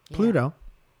countertops. Yeah. Pluto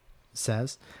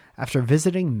says, after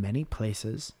visiting many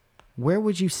places, where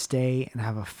would you stay and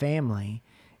have a family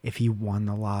if you won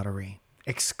the lottery,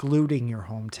 excluding your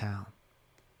hometown?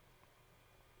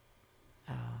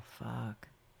 Oh, fuck.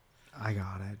 I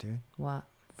got it, dude. What?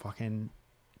 Fucking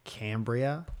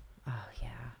Cambria. Oh, yeah.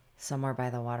 Somewhere by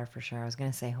the water for sure. I was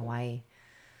going to say Hawaii.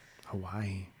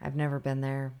 Hawaii. I've never been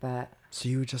there, but... So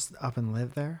you would just up and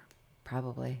live there?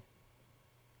 Probably.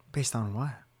 Based on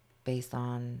what? Based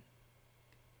on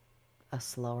a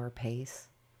slower pace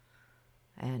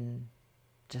and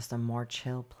just a more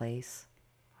chill place.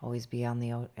 Always be out in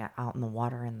the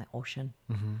water in the ocean.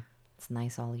 Mm-hmm. It's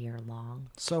nice all year long.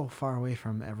 So far away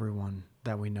from everyone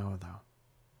that we know, though.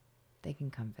 They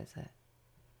can come visit.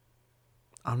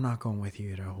 I'm not going with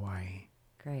you to Hawaii.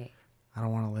 Great. I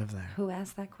don't want to live there. Who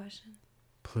asked that question?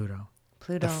 Pluto.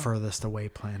 Pluto. The furthest away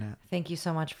planet. Thank you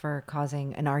so much for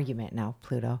causing an argument now,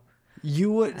 Pluto.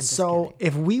 You would. So kidding.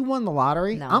 if we won the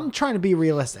lottery, No. I'm trying to be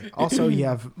realistic. Also, you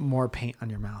have more paint on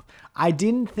your mouth. I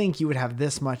didn't think you would have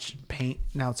this much paint.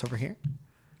 Now it's over here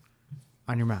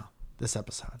on your mouth this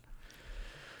episode.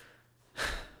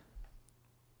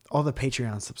 All the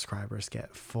Patreon subscribers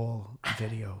get full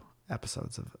video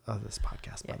episodes of this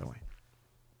podcast, by the way.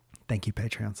 Thank you,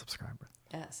 Patreon subscribers.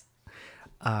 Yes.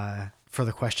 For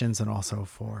the questions and also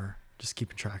for just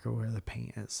keeping track of where the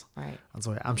paint is. Right.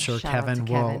 I'm sure Shout out Kevin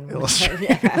to will Kevin.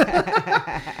 illustrate.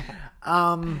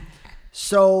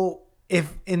 So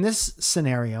if in this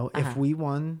scenario, if we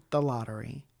won the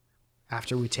lottery,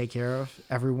 after we take care of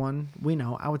everyone we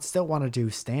know, I would still want to do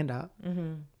stand up.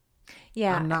 Mm-hmm.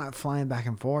 Yeah. I'm not flying back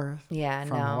and forth from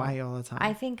Hawaii all the time.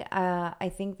 I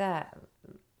think that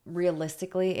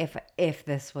realistically, if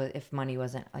money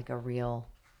wasn't like a real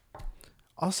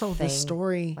also thing, the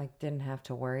story, like didn't have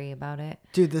to worry about it.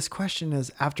 dude, this question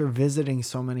is after visiting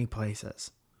so many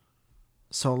places.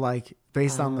 So like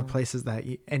based on the places that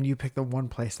you pick the one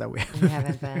place that we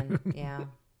haven't been. Yeah.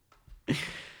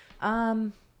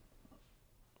 I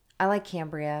like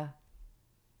Cambria.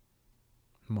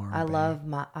 I love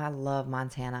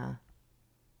Montana.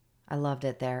 I loved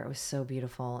it there. It was so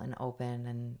beautiful and open,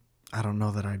 and I don't know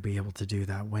that I'd be able to do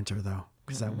that winter though,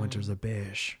 because that winter's a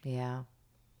bitch. Yeah.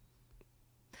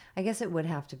 I guess it would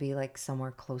have to be like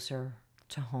somewhere closer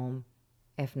to home,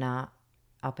 if not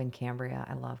up in Cambria.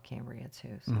 I love Cambria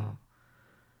too. So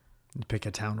You pick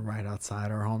a town right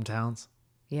outside our hometowns.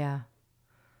 yeah.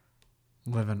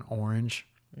 Live in Orange.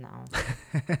 No.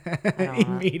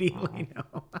 Immediately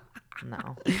no.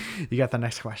 No. You got the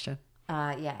next question?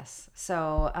 Yes.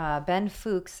 So Ben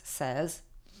Fuchs says,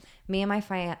 me and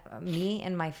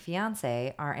my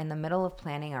fiance are in the middle of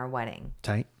planning our wedding.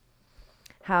 Tight.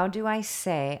 How do I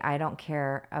say I don't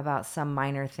care about some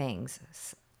minor things,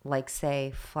 like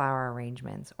say flower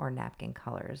arrangements or napkin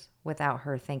colors, without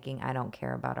her thinking I don't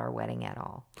care about our wedding at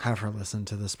all? Have her listen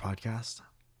to this podcast.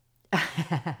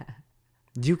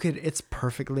 It's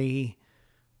perfectly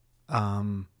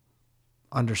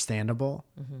understandable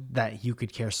that you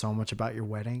could care so much about your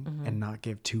wedding and not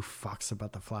give two fucks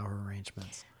about the flower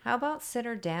arrangements. How about sit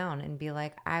her down and be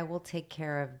like, I will take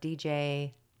care of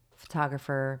DJ,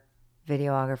 photographer,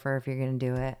 videographer if you're going to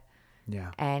do it.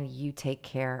 Yeah. And you take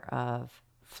care of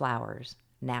flowers,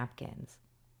 napkins.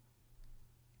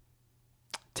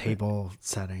 Table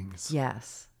settings.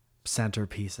 Yes.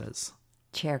 Centerpieces.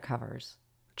 Chair covers.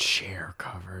 Chair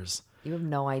covers. You have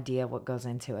no idea what goes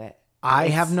into it. I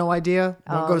have no idea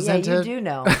what goes into it. You do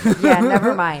know. Yeah,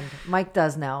 never mind. Mike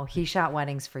does know. He shot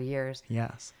weddings for years.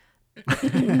 Yes.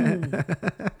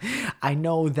 I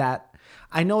know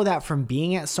that from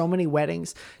being at so many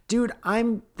weddings. Dude,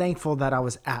 I'm thankful that I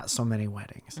was at so many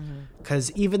weddings.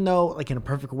 Because even though, like, in a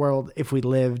perfect world, if we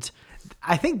lived,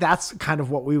 I think that's kind of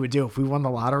what we would do. If we won the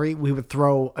lottery, we would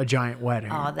throw a giant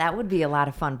wedding. Oh, that would be a lot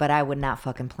of fun, but I would not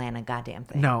fucking plan a goddamn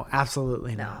thing. No,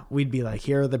 absolutely not. We'd be like,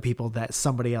 here are the people that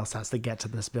somebody else has to get to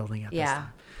this building at this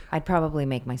time. I'd probably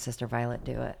make my sister Violet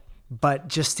do it. But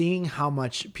just seeing how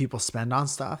much people spend on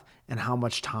stuff and how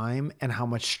much time and how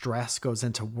much stress goes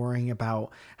into worrying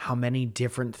about how many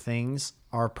different things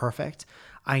are perfect,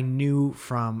 I knew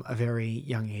from a very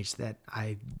young age that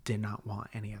I did not want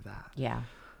any of that. Yeah.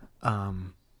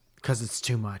 Because it's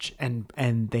too much, and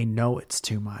they know it's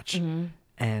too much,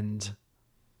 and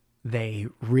they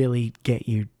really get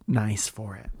you nice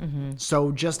for it.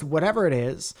 So just whatever it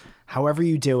is, however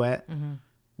you do it,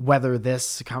 whether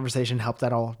this conversation helped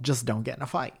at all, just don't get in a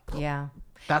fight. Yeah.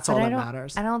 That's all that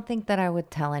matters. I don't think that I would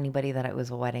tell anybody that it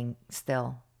was a wedding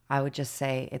still. I would just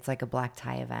say it's like a black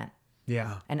tie event.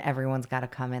 Yeah. And everyone's got to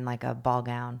come in like a ball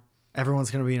gown. Everyone's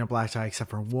going to be in a black tie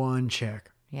except for one chick.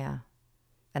 Yeah.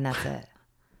 And that's it.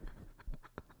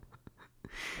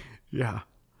 Yeah.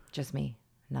 Just me.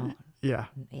 No. Yeah.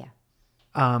 Yeah.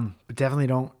 But definitely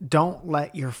don't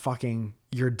let your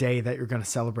day that you're going to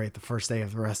celebrate the first day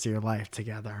of the rest of your life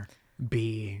together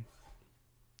be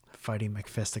fighting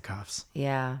McFisticuffs.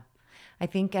 Yeah. I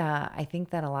think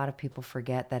that a lot of people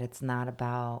forget that it's not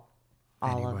about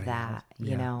all Anybody of that, else.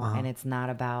 you know, and it's not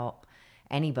about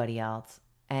anybody else.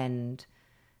 And,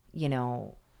 you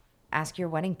know, ask your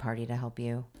wedding party to help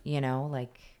you, you know,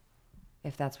 like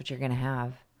if that's what you're going to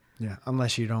have. Yeah.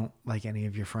 Unless you don't like any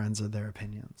of your friends or their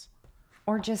opinions.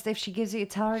 Or just if she gives you,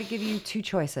 tell her to give you two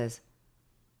choices.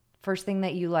 First thing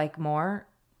that you like more,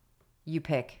 you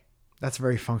pick. That's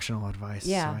very functional advice.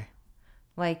 Yeah. Sorry.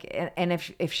 Like, and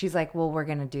if she's like, well, we're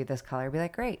going to do this color, be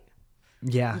like, great.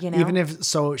 Yeah. You know? Even if,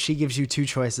 so she gives you two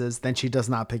choices, then she does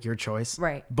not pick your choice.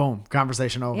 Right. Boom.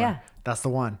 Conversation over. Yeah. That's the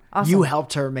one. Awesome. You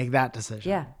helped her make that decision.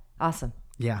 Yeah. Awesome.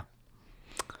 Yeah.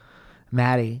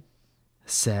 Maddie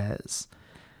says,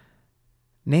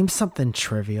 name something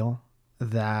trivial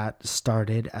that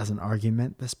started as an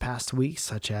argument this past week,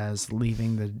 such as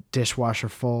leaving the dishwasher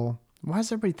full. Why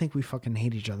does everybody think we fucking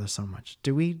hate each other so much?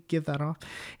 Do we give that off?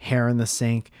 Hair in the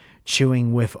sink,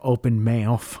 chewing with open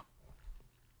mouth.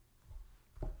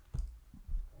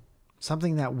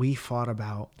 Something that we fought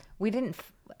about. We didn't.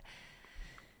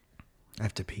 I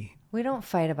have to pee. We don't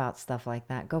fight about stuff like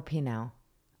that. Go pee now.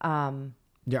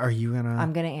 Yeah, are you gonna?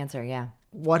 I'm gonna answer. Yeah.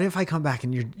 What if I come back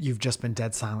and you've just been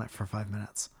dead silent for 5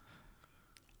 minutes?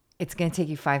 It's gonna take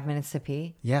you 5 minutes to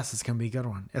pee. Yes, it's gonna be a good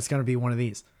one. It's gonna be one of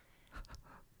these.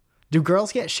 Do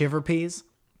girls get shiver peas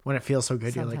when it feels so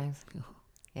good? Sometimes. You're like, oh,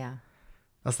 Yeah.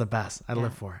 that's the best. I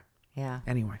live for it. Yeah.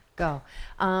 Anyway. Go.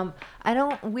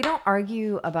 We don't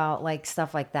argue about like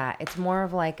stuff like that. It's more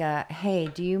of like a, hey,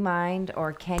 do you mind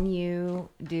or can you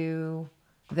do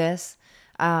this?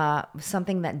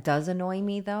 Something that does annoy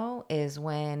me though is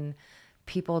when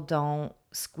people don't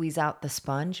squeeze out the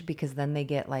sponge because then they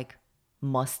get like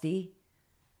musty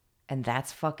and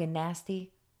that's fucking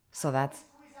nasty. So that's,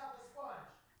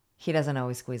 he doesn't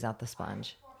always squeeze out the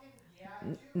sponge.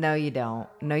 No, you don't.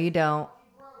 No, you don't.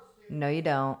 No, you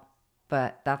don't.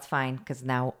 But that's fine because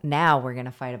now we're going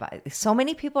to fight about it. So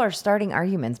many people are starting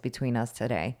arguments between us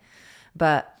today.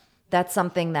 But that's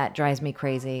something that drives me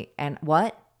crazy. And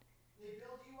what?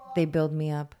 They build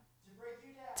me up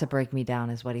to break me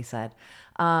down is what he said.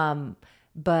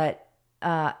 But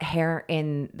hair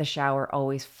in the shower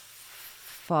always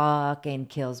fucking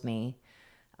kills me.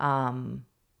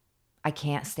 I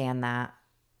can't stand that.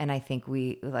 And I think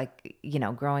we, like, you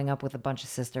know, growing up with a bunch of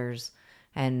sisters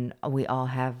and we all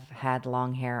have had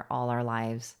long hair all our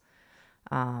lives,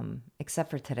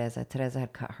 except for Teresa. Teresa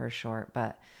had cut her short,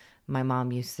 but my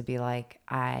mom used to be like,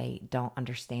 I don't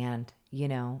understand, you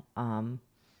know,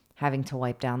 having to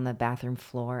wipe down the bathroom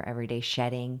floor every day,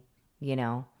 shedding, you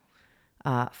know,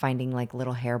 finding like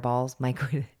little hairballs.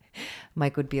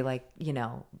 Mike would be like, you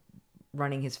know,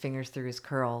 running his fingers through his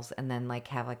curls and then like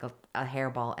have like a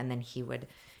hairball and then he would,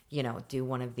 do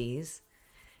one of these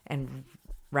and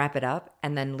wrap it up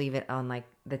and then leave it on like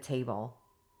the table.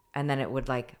 And then it would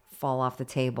like fall off the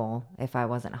table if I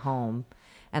wasn't home.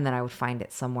 And then I would find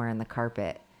it somewhere in the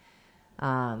carpet.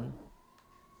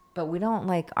 But we don't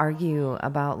like argue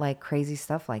about like crazy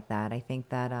stuff like that. I think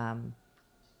that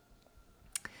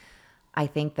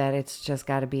it's just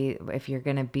got to be, if you're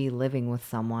going to be living with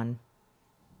someone,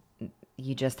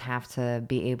 you just have to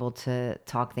be able to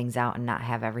talk things out and not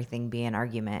have everything be an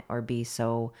argument or be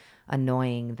so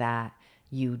annoying that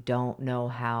you don't know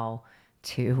how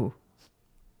to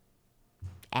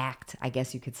act, I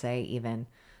guess you could say, even.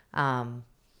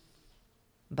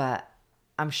 But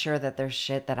I'm sure that there's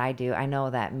shit that I do. I know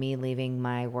that me leaving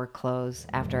my work clothes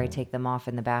after I take them off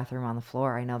in the bathroom on the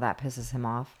floor, I know that pisses him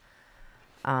off.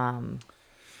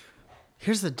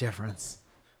 Here's the difference.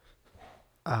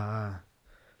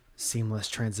 Seamless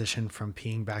transition from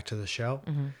peeing back to the show.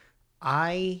 Mm-hmm.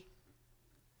 I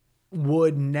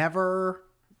would never,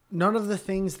 none of the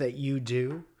things that you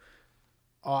do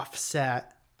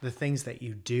offset the things that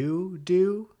you do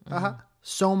mm-hmm.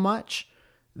 So much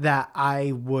that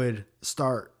I would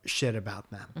start shit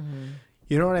about them. Mm-hmm.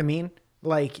 You know what I mean?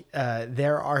 Like,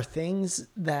 there are things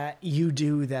that you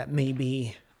do that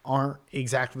maybe aren't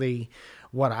exactly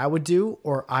what I would do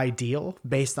or ideal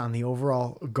based on the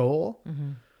overall goal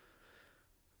mm-hmm.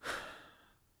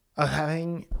 of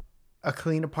having a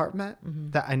clean apartment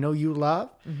mm-hmm. that I know you love,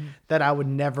 mm-hmm. that I would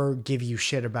never give you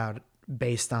shit about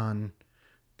based on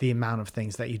the amount of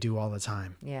things that you do all the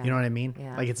time. Yeah. You know what I mean?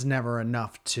 Yeah. Like, it's never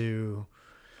enough to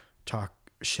talk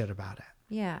shit about it.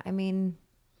 Yeah. I mean,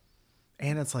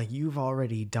 and it's like, you've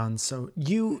already done so.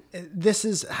 This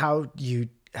is how you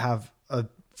have a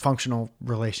functional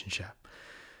relationship.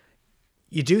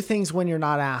 You do things when you're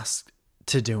not asked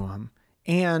to do them.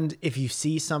 And if you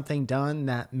see something done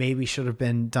that maybe should have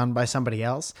been done by somebody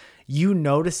else, you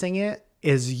noticing it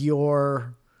is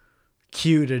your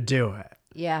cue to do it.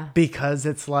 Yeah. Because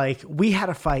it's like, we had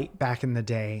a fight back in the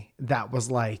day that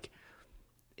was like,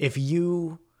 if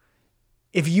you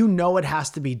know it has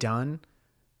to be done,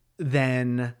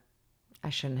 then I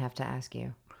shouldn't have to ask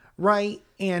you. Right.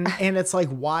 And it's like,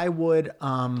 why would,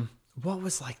 what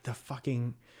was like the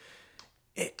fucking,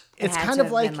 it's kind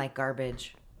of like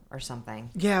garbage or something.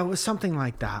 Yeah, it was something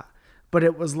like that. But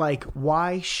it was like,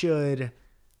 why should,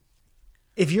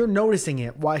 if you're noticing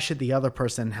it, why should the other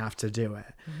person have to do it?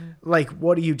 Mm-hmm. Like,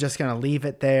 what are you just going to leave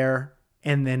it there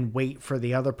and then wait for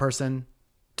the other person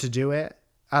to do it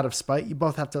out of spite? You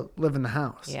both have to live in the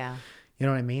house. Yeah. You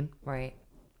know what I mean? Right.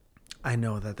 I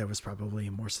know that there was probably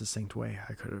a more succinct way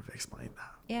I could have explained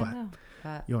that. Yeah,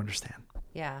 but you understand.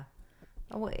 Yeah.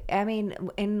 I mean,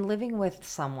 in living with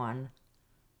someone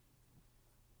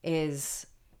is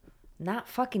not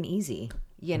fucking easy,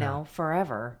 you know,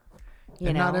 forever.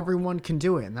 And not everyone can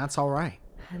do it, and that's all right.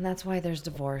 And that's why there's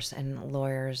divorce and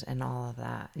lawyers and all of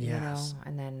that, you know,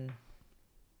 and then,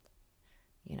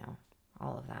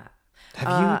 all of that.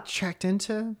 Have you checked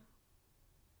into?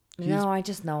 No, I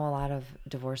just know a lot of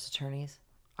divorce attorneys.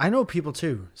 I know people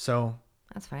too, so.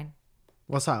 That's fine.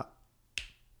 What's up?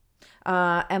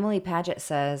 Emily Paget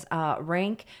says,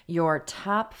 rank your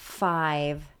top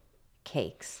 5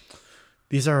 cakes.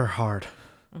 These are hard.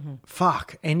 Mm-hmm.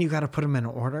 Fuck. And you got to put them in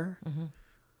order? Mm-hmm.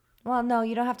 Well, no,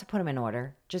 you don't have to put them in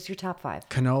order. Just your top 5.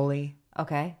 Cannoli.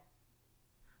 Okay.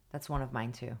 That's one of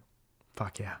mine too.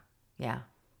 Fuck yeah. Yeah.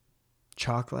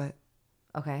 Chocolate.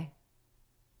 Okay.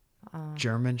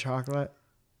 German chocolate.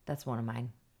 That's one of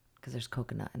mine. Because there's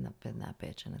coconut in that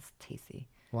bitch and it's tasty.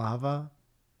 Lava.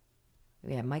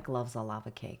 Yeah, Mike loves a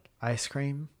lava cake. Ice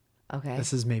cream. Okay.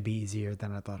 This is maybe easier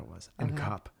than I thought it was. And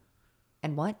cup.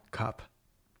 And what? Cup.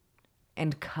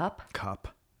 And cup? Cup.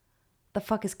 The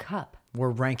fuck is cup? We're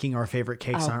ranking our favorite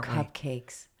cakes, aren't we?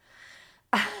 Cupcakes.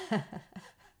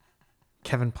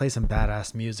 Kevin, play some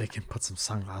badass music and put some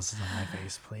sunglasses on my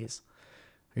face, please.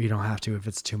 Or you don't have to if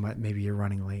it's too much. Maybe you're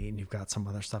running late and you've got some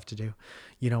other stuff to do.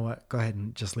 You know what? Go ahead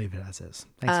and just leave it as is.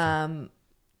 Thanks. Kim.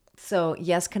 So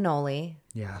yes, cannoli.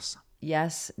 Yes.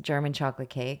 Yes, German chocolate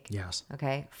cake. Yes.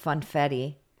 Okay.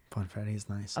 Funfetti. Funfetti is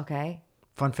nice. Okay.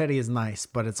 Funfetti is nice,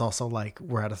 but it's also like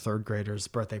we're at a third grader's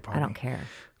birthday party. I don't care.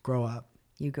 Grow up.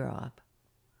 You grow up.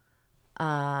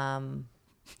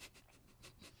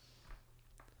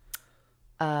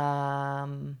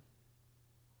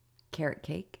 Carrot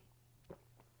cake.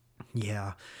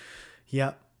 Yeah.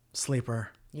 Yep.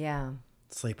 Sleeper. Yeah.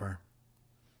 Sleeper.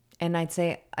 And I'd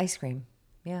say ice cream.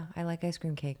 Yeah, I like ice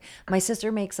cream cake. My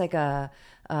sister makes like a,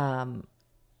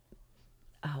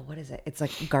 what is it? It's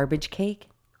like garbage cake.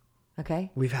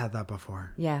 Okay. We've had that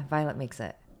before. Yeah, Violet makes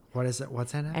it. What is it?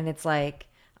 What's in it? And it's like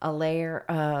a layer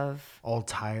of Old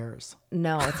tires.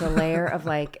 no, it's a layer of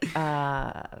like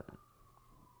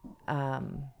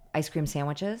ice cream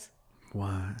sandwiches,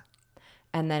 What?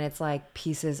 and then it's like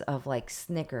pieces of like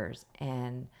Snickers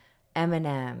and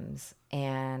M&Ms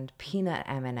and peanut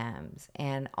M&Ms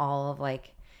and all of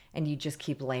like, and you just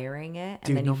keep layering it, and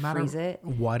Dude, then no you matter freeze it.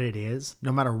 what it is,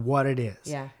 no matter what it is,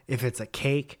 Yeah. if it's a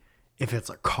cake, if it's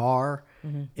a car,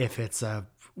 if it's a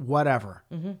whatever,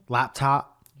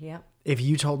 laptop, Yep. if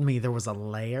you told me there was a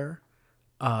layer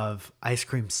of ice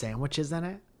cream sandwiches in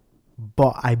it,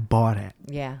 but I bought it,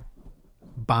 Yeah.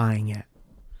 buying it.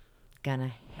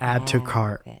 Gonna Add to have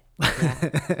cart. it.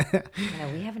 Yeah. I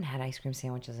know, we haven't had ice cream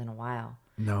sandwiches in a while.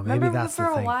 No, maybe Remember that's for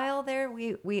the a thing. while there,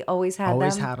 we always had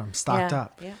Always them. had them stocked Yeah,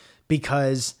 up. Yeah.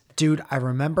 Because, dude, I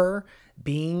remember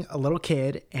being a little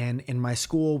kid, and in my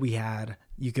school we had,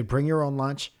 you could bring your own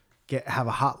lunch, have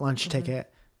a hot lunch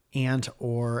ticket, and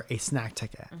or a snack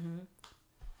ticket,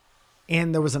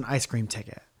 and there was an ice cream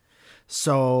ticket.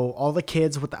 So all the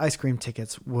kids with the ice cream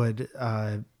tickets would,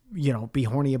 be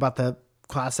horny about the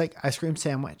classic ice cream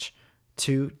sandwich,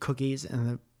 2 cookies and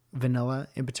the vanilla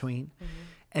in between.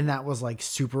 And that was like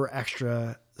super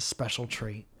extra special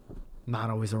treat. Not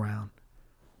always around.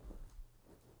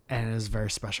 And it was very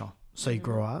special. So you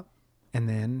grow up, and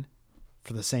then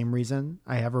for the same reason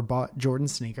I ever bought Jordan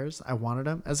sneakers, I wanted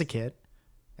them as a kid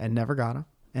and never got them.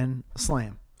 And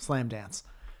slam dance.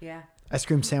 Yeah. Ice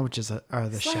cream sandwiches are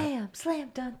the shit.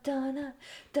 Slam, dun dun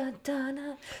dun dun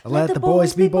dun. Let the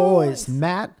boys be boys.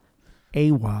 Matt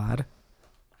Awad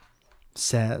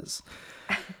says,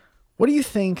 "What do you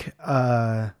think?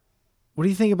 What do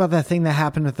you think about that thing that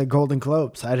happened at the Golden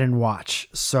Globes? I didn't watch,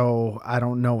 so I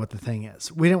don't know what the thing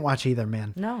is. We didn't watch either,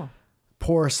 man. No.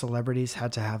 Poor celebrities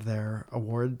had to have their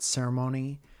award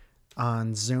ceremony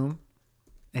on Zoom,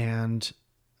 and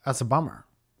that's a bummer.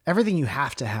 Everything you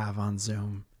have to have on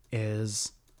Zoom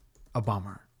is a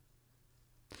bummer.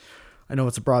 I know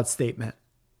it's a broad statement,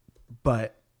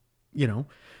 but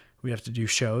we have to do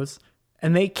shows,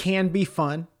 and they can be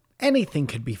fun. Anything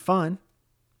could be fun.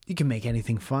 You can make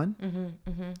anything fun.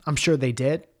 I'm sure they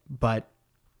did, but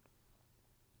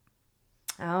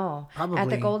Oh. At Probably.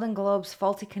 the Golden Globes,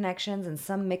 faulty connections and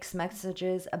some mixed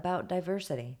messages about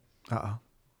diversity. uh-oh.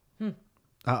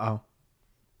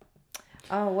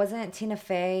 Oh, wasn't it Tina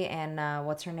Fey and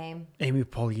what's her name? Amy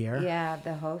Poehler? Yeah,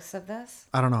 the hosts of this?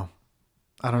 I don't know.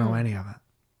 I don't know any of it.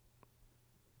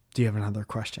 Do you have another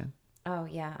question? Oh,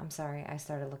 yeah. I'm sorry. I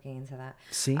started looking into that.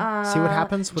 See what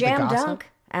happens with Jam the gossip?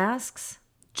 Dunk asks.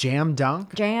 Jam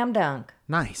Dunk? Jam Dunk.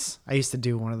 Nice. I used to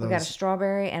do one of those. We got a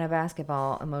strawberry and a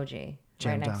basketball emoji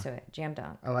Jam right next Dunk. to it. Jam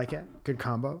Dunk. I like it. Good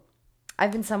combo.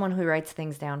 I've been someone who writes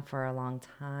things down for a long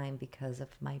time because of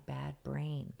my bad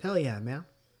brain. Hell yeah, man.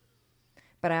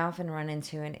 But I often run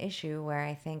into an issue where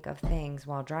I think of things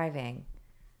while driving.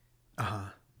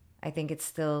 I think it's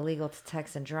still illegal to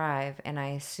text and drive, and I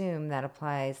assume that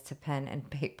applies to pen and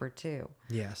paper too.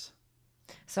 Yes.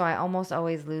 So I almost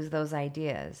always lose those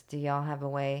ideas. Do y'all have a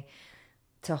way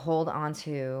to hold on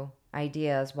to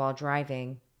ideas while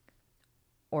driving,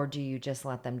 or do you just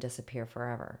let them disappear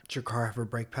forever? Does your car have a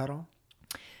brake pedal?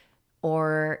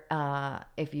 Or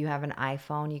if you have an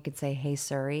iPhone, you could say, "Hey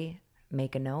Siri,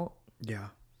 make a note." Yeah.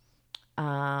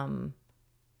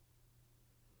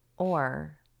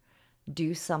 Or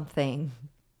do something.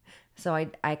 So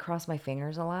I cross my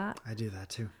fingers a lot. I do that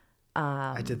too.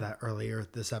 I did that earlier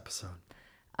this episode.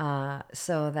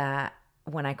 So that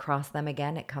when I cross them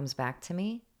again, it comes back to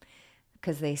me.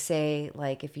 Because they say,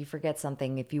 like, if you forget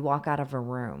something, if you walk out of a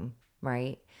room,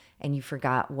 right, and you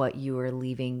forgot what you were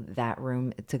leaving that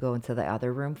room to go into the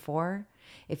other room for,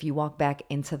 if you walk back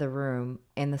into the room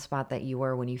in the spot that you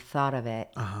were when you thought of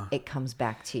it, it comes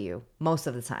back to you most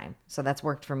of the time. So that's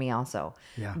worked for me also.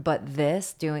 Yeah. But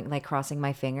this, doing like crossing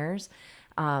my fingers,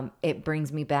 it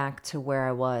brings me back to where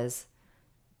I was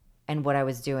and what I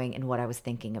was doing and what I was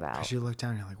thinking about. Because you look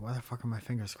down and you're like, why the fuck are my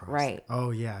fingers crossed? Right.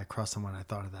 Oh, yeah, I crossed them when I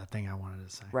thought of that thing I wanted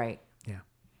to say. Right. Yeah.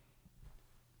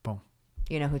 Boom.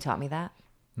 You know who taught me that?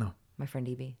 No. My friend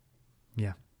EB.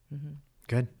 Yeah.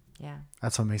 Good. Yeah.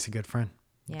 That's what makes a good friend.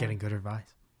 Yeah. Getting good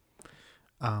advice.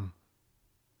 That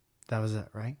was it,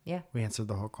 right? Yeah. We answered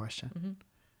the whole question.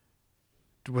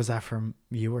 Was that from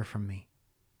you or from me?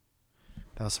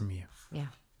 That was from you. Yeah.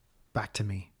 Back to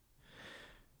me.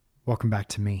 Welcome back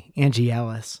to me. Angie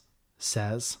Ellis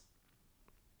says,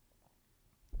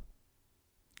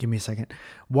 give me a second.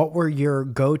 What were your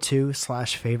go-to /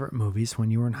 favorite movies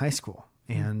when you were in high school?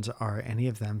 And are any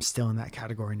of them still in that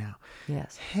category now?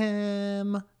 Yes.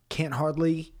 Can't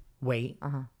Hardly Wait,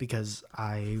 because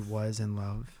I was in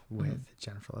love with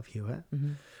Jennifer Love Hewitt,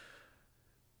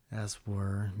 as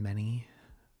were many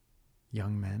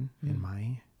young men in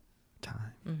my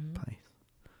time, place.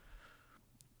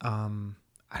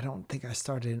 I don't think I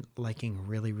started liking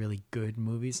really, really good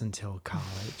movies until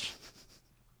college.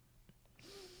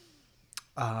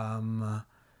 I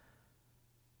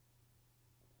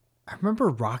remember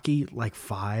Rocky like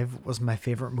 5 was my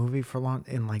favorite movie for long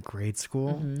in like grade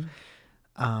school.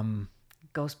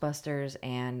 Ghostbusters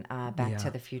and Back Yeah.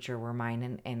 to the Future were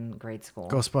mine in grade school.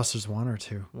 Ghostbusters 1 or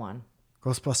 2? 1.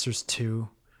 Ghostbusters 2,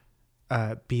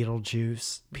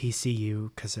 Beetlejuice,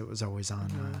 PCU, because it was always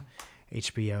on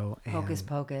HBO. And Hocus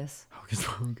Pocus. Hocus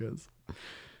Pocus.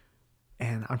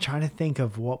 And I'm trying to think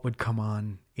of what would come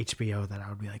on HBO that I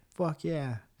would be like, fuck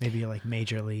yeah. Maybe like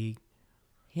Major League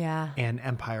Yeah. and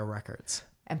Empire Records,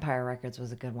 Empire Records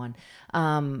was a good one.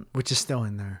 which is still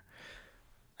in there.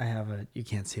 I have you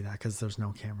can't see that because there's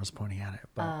no cameras pointing at it.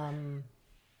 But on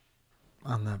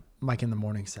the Mike in the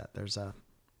Morning set, there's a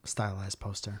stylized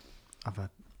poster of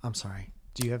I'm sorry.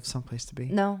 Do you have someplace to be?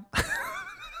 No.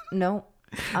 No.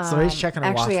 So he's checking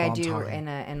her watch Actually, while I I'm do talking.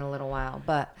 in a little while,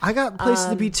 but I got places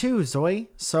to be too, Zoe.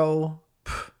 So,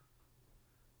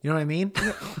 you know what I mean?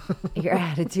 your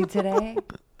attitude today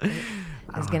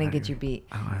is gonna get you beat.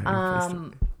 I don't have any place to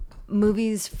be.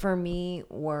 Movies for me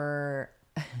were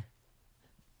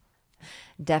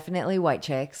definitely White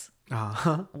Chicks.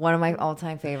 Uh-huh. One of my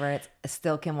all-time favorites. I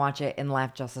still can watch it and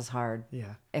laugh just as hard,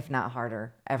 Yeah. if not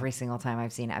harder, every single time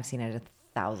I've seen it. I've seen it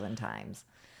 1,000 times.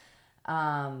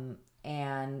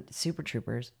 And Super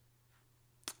Troopers.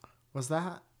 Was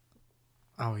that?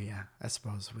 Oh yeah, I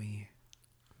suppose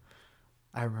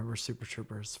I remember Super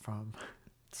Troopers from,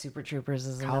 Super Troopers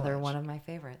is another College. one of my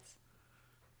favorites.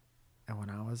 and when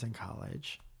I was in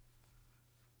college,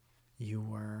 you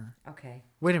were. Okay.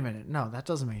 Wait a minute, no, that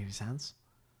doesn't make any sense.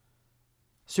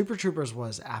 Super Troopers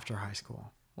was after high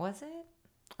school. Was it?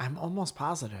 I'm almost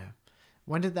positive.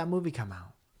 When did that movie come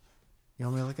out? You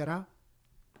want me to look it up?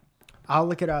 I'll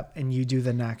look it up, and you do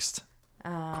the next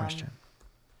question.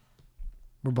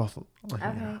 We're both looking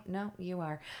it Okay. up. No, you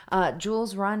are.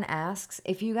 Jules Run asks,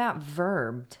 if you got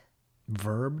verbed,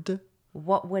 Verbed?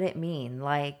 what would it mean?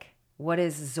 Like, what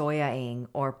is Zoya-ing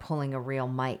or pulling a real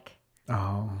mic?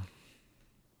 Oh.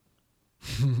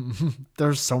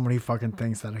 There's so many fucking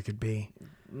things that it could be.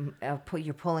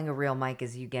 You're pulling a real mic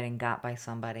is you getting got by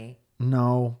somebody.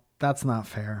 No, that's not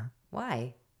fair.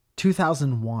 Why?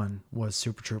 2001 was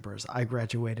Super Troopers. I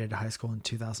graduated high school in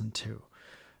 2002.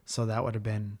 So that would have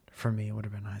been, for me, it would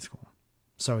have been high school.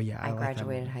 So yeah, I like that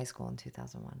graduated movie. high school in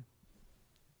 2001.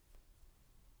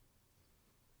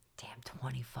 Damn,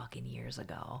 20 fucking years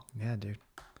ago. Yeah, dude.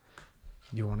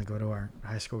 You want to go to our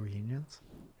high school reunions?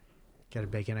 Get a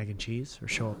bacon, egg, and cheese, or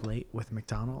show up late with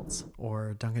McDonald's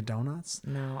or Dunkin' Donuts?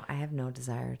 No, I have no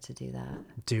desire to do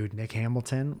that. Dude, Nick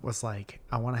Hamilton was like,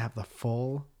 I want to have the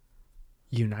full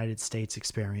United States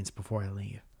experience before I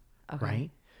leave. Okay. Right?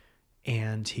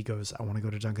 And he goes, I want to go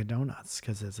to Dunkin' Donuts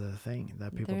because it's a thing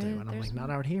that people do. And I'm like, not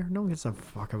out here. No one gives a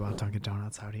fuck about Dunkin'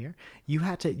 Donuts out here. You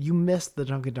missed the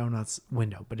Dunkin' Donuts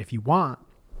window. But if you want,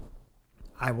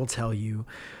 I will tell you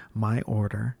my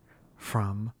order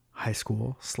from high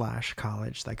school /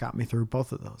 college that got me through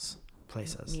both of those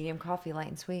places. Medium coffee, light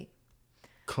and sweet.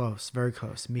 Close, very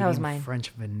close. was Medium mine. French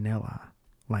vanilla,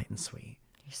 light and sweet.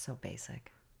 You're so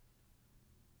basic.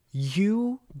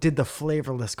 You did the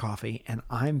flavorless coffee and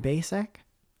I'm basic?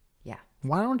 Yeah.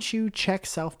 Why don't you check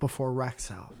self before wreck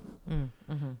self?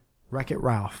 Wreck It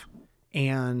Ralph.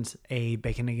 And a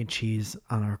bacon, egg, and cheese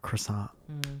on a croissant.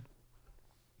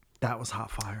 That was hot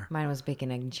fire. Mine was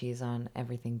bacon, egg, and cheese on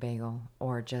everything bagel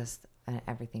or just an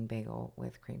everything bagel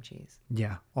with cream cheese.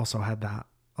 Yeah, also had that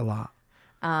a lot.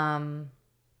 I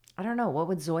don't know. What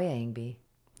would Zoya-ing be?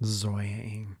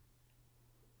 Zoyaing.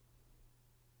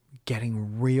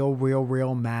 Getting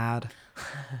real mad.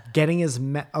 Getting as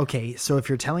okay, so if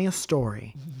you're telling a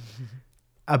story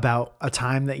about a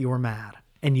time that you were mad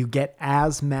and you get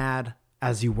as mad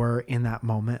as you were in that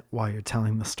moment while you're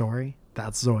telling the story,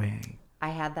 that's Zoyaing. I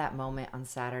had that moment on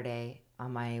Saturday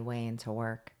on my way into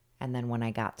work. And then when I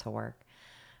got to work,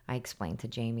 I explained to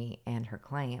Jamie and her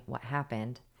client what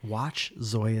happened. Watch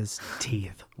Zoya's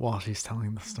teeth while she's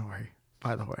telling the story,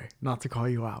 by the way. Not to call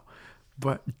you out,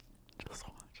 but just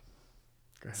watch.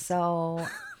 Go ahead. So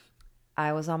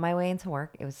I was on my way into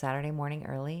work. It was Saturday morning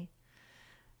early.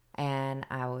 And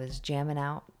I was jamming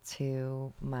out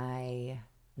to my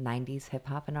 90s hip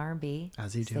hop and R&B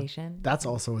As you do. station. That's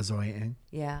also a Zoyaing.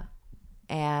 Yeah.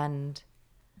 And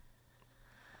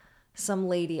some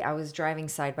lady, I was driving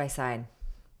side by side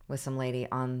with some lady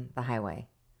on the highway,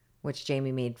 which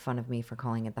Jamie made fun of me for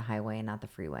calling it the highway and not the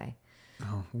freeway.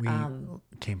 Oh, we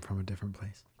came from a different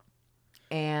place.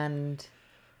 And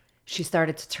she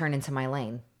started to turn into my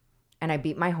lane. And I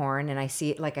beat my horn, and I see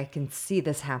it, like I can see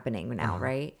this happening now,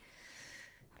 right?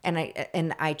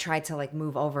 And I tried to like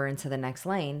move over into the next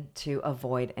lane to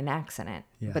avoid an accident.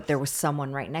 Yes. But there was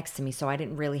someone right next to me, so I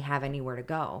didn't really have anywhere to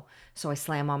go. So I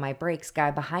slam on my brakes.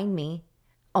 Guy behind me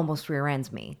almost rear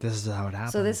ends me. This is how it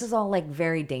happens. So this is all like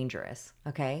very dangerous,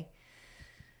 okay?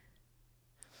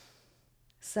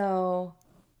 So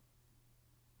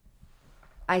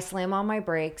I slam on my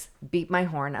brakes, beat my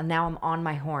horn, and now I'm on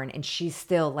my horn, and she's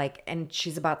still like, and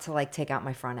she's about to like take out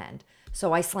my front end.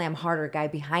 So I slam harder. Guy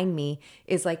behind me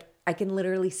is like, I can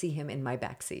literally see him in my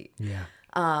back seat. Yeah.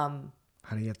 How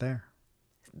do you get there?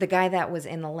 The guy that was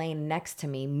in the lane next to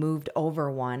me moved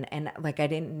over one, and like I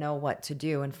didn't know what to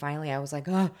do. And finally I was like,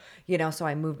 oh, so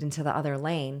I moved into the other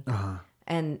lane.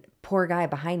 And poor guy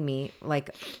behind me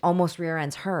like almost rear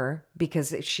ends her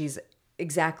because she's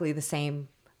exactly the same.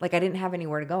 Like I didn't have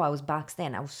anywhere to go. I was boxed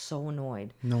in. I was so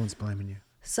annoyed. No one's blaming you.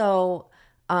 So,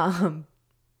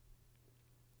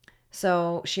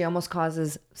 so she almost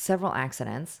causes several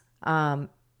accidents. And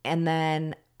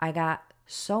then I got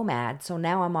so mad. So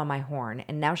now I'm on my horn,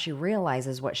 and now she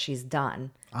realizes what she's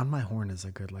done. On my horn is a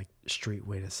good like street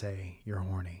way to say you're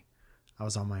horny. I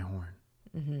was on my horn.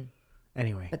 Mm-hmm.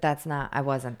 Anyway. But that's not, I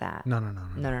wasn't that. No.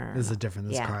 No. This is a different,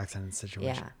 this Yeah. car accident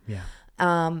situation. Yeah.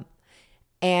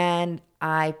 And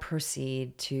I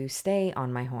proceed to stay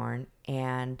on my horn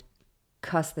and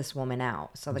cuss this woman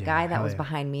out. So the guy that was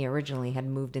behind me originally had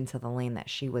moved into the lane that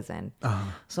she was in.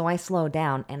 So I slow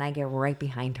down and I get right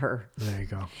behind her. There you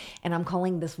go. And I'm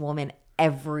calling this woman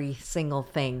every single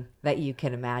thing that you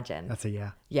can imagine. That's a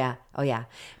yeah. Yeah. Oh yeah.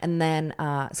 And then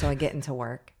so I get into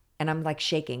work and I'm like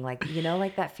shaking, like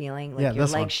like that feeling, like your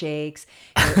leg shakes,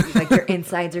 like your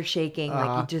insides are shaking,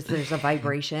 like there's a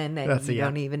vibration and you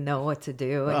don't even know what to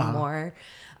do anymore.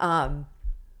 And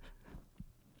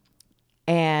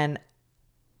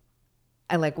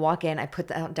I like walk in, I put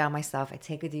down my stuff, I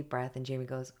take a deep breath, and Jamie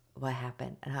goes, "What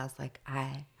happened?" And I was like,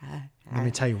 Let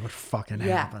me tell you what fucking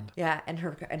happened. Yeah, and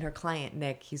her client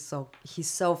Nick, he's so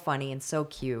funny and so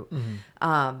cute.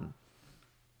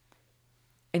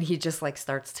 And he just like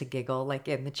starts to giggle like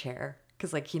in the chair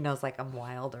because like he knows like I'm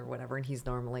wild or whatever, and he's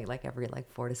normally like every like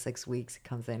 4 to 6 weeks he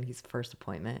comes in, he's first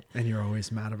appointment. And you're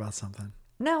always mad about something.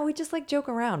 No, we just like joke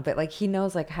around, but like he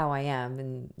knows like how I am,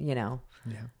 and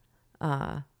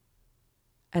Yeah.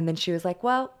 And then she was like,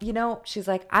 well, she's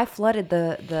like, I flooded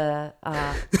the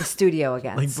studio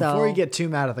again. Like so, before you get too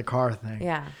mad at the car thing.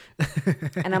 Yeah.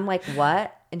 And I'm like,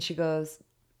 what? And she goes,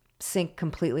 sink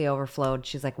completely overflowed.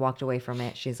 She's like, walked away from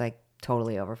it. She's like,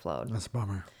 totally overflowed. That's a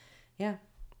bummer. Yeah.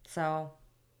 So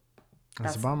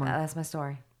That's a bummer. That's my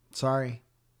story. Sorry.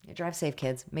 You drive safe,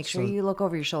 kids. Make sure you look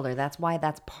over your shoulder. That's why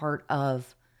that's part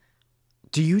of.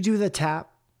 Do you do the tap,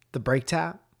 the brake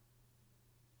tap?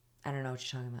 I don't know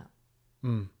what you're talking about.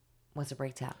 What's a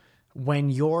brake tap? When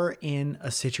you're in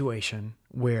a situation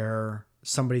where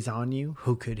somebody's on you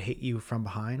who could hit you from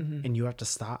behind and you have to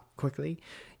stop quickly,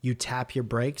 you tap your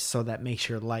brakes so that makes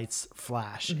your lights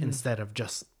flash instead of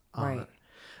just on. Right.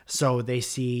 So they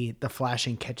see the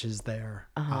flashing catches their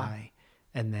eye,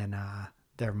 and then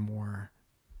they're more.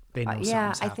 They know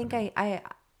Yeah, something's I think happening.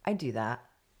 I do that.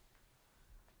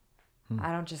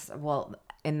 I don't just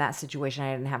in that situation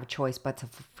I didn't have a choice but to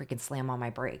freaking slam on my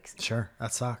brakes. Sure,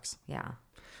 that sucks. Yeah,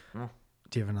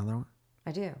 Do you have another one?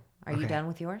 I do. Are you done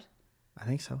with yours? I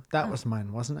think so. That was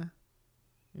mine, wasn't it?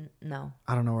 No.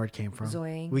 I don't know where it came from.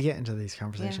 Zoing. We get into these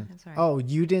conversations. that's all right. Oh,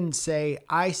 you didn't say.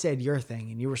 I said your thing,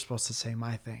 and you were supposed to say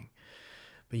my thing,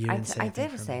 but you didn't say. I anything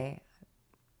did for me. say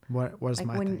What was like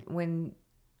my thing?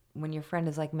 when your friend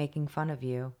is like making fun of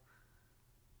you,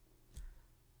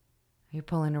 you're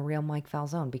pulling a real Mike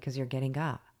Falzone because you're getting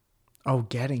got. Oh,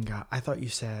 getting got. I thought you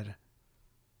said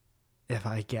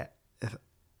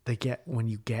when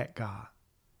you get got.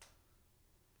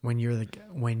 When you're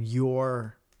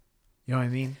you know what I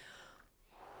mean?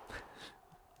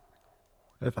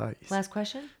 I thought you said. Last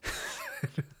question.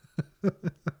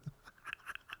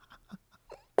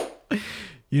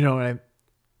 You know what I'm.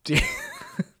 Do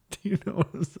you know what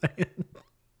I'm saying?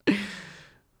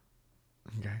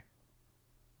 Okay.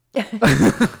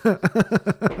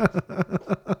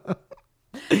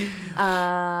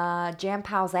 Jam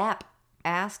Pals app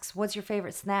asks, what's your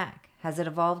favorite snack? Has it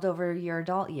evolved over your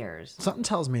adult years? Something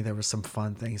tells me there was some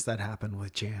fun things that happened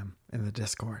with Jam in the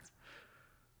Discord,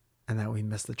 and that we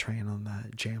missed the train on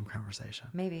the Jam conversation.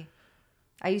 Maybe.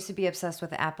 I used to be obsessed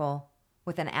with an apple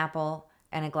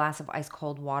and a glass of ice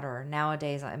cold water.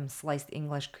 Nowadays, I'm sliced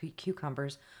English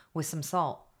cucumbers with some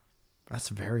salt. That's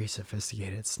a very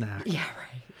sophisticated snack. Yeah,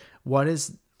 right. What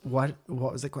was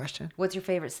the question? What's your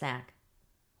favorite snack?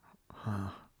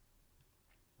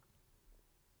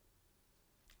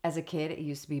 As a kid, it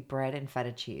used to be bread and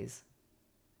feta cheese.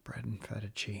 Bread and feta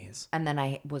cheese. And then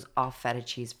I was off feta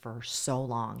cheese for so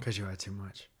long. Because you had too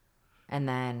much. And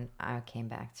then I came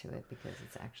back to it because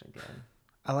it's actually good.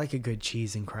 I like a good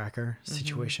cheese and cracker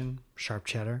situation. Sharp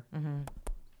cheddar.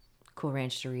 Cool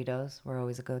Ranch Doritos were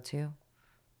always a go-to.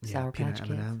 Yeah, Sour peanut Patch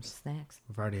Kids, M&Ms. snacks.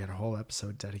 We've already had a whole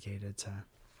episode dedicated to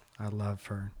our love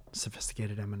for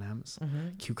sophisticated M&Ms.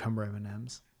 Cucumber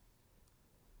M&Ms.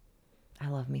 I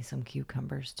love me some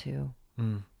cucumbers too.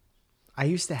 I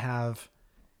used to have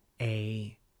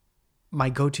my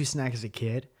go-to snack as a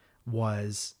kid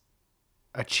was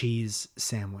a cheese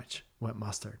sandwich with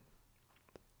mustard.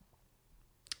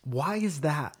 Why is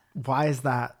that? Why is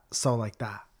that so like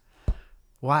that?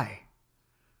 Why?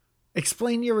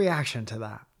 Explain your reaction to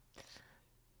that.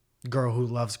 Girl who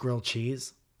loves grilled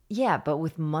cheese. Yeah, but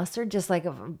with mustard, just like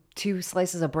 2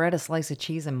 slices of bread, a slice of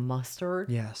cheese, and mustard.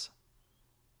 Yes.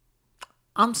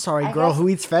 I'm sorry, I girl guess- who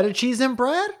eats feta cheese and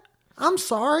bread? I'm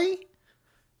sorry.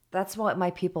 That's what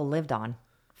my people lived on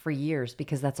for years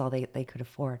because that's all they could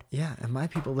afford. Yeah, and my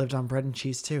people lived on bread and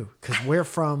cheese too, because we're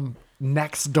from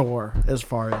next door as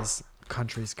far as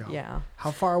countries go. Yeah.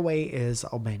 How far away is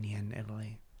Albania in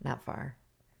Italy? Not far.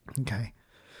 Okay.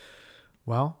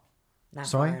 Well, Not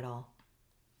Soy? far at all.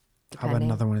 how about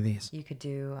another one of these? You could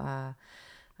do a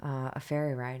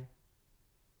ferry ride.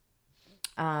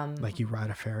 Like you ride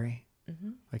a ferry?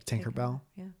 Like Tinkerbell?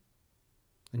 Yeah.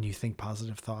 And you think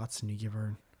positive thoughts and you give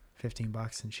her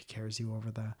 $15 and she carries you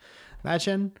over the...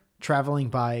 Imagine traveling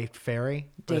by ferry,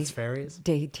 but it's ferries.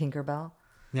 Day Tinkerbell.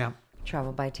 Yeah.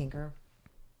 Travel by Tinkering.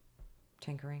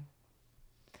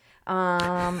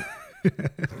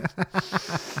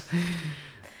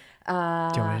 Do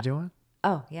you want to do one?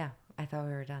 Oh, yeah. I thought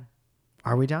we were done.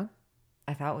 Are we done?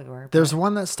 I thought we were. There's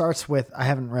one that starts with, I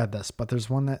haven't read this, but there's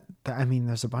one that I mean,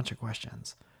 there's a bunch of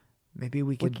questions. Maybe we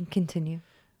We could, can continue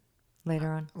later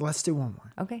on. let's do one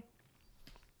more. Okay.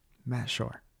 Matt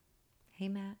Shore Hey,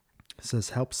 Matt.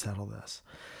 says, help settle this.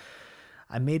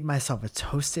 I made myself a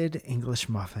toasted English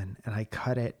muffin and I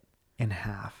cut it in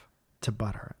half to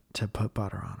put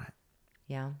butter on it.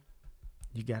 Yeah.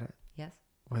 You get it? Yes.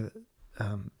 With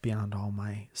beyond all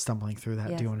my stumbling through that,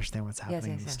 Yes. do you understand what's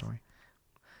happening in the yes. story?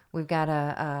 We've got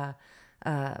a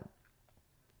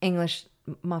English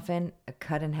muffin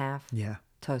cut in half, Yeah.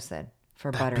 toasted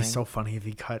for That'd buttering. be so funny if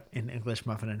he cut an English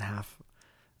muffin in half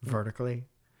vertically.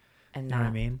 and You know what I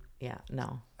not- mean? Yeah.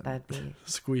 No, that'd be.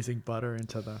 Squeezing butter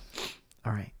into the...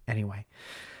 All right. Anyway.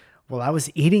 While I was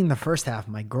eating the first half,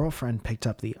 my girlfriend picked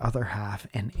up the other half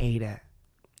and ate it.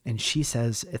 And she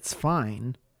says it's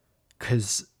fine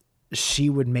because she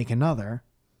would make another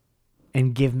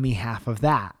and give me half of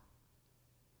that.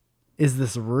 Is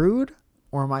this rude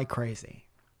or am I crazy?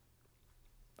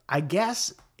 I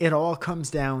guess it all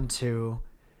comes down to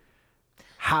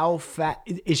how fast...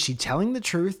 Is she telling the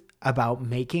truth about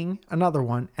making another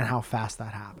one and how fast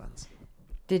that happens?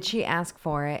 Did she ask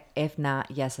for it? If not,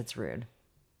 yes, it's rude.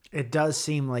 It does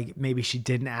seem like maybe she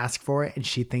didn't ask for it and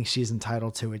she thinks she's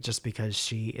entitled to it just because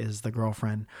she is the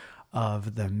girlfriend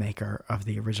of the maker of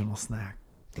the original snack.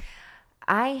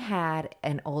 I had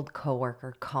an old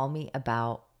coworker call me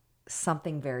about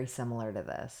something very similar to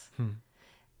this.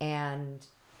 And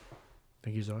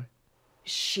Thank you, Zoe.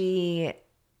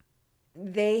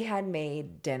 they had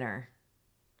made dinner.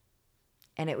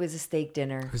 And it was a steak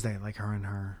dinner. Who's they? Like her and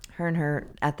her. Her and her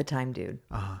at the time dude.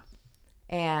 Uh-huh.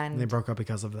 And They broke up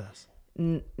because of this.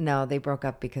 no, they broke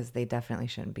up because they definitely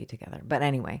shouldn't be together. But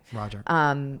anyway. Roger.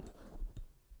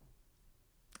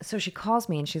 So she calls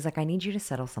me and she's like, I need you to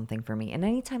settle something for me. And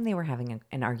anytime they were having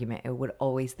an argument, they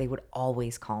would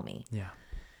always call me. Yeah.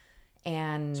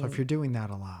 And So if you're doing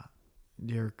that a lot,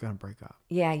 you're going to break up.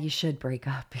 yeah, you should break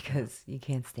up because you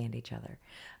can't stand each other.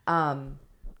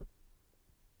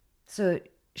 So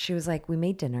she was like, we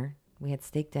made dinner. We had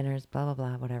steak dinners, blah, blah,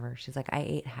 blah, whatever. She's like, I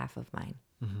ate half of mine.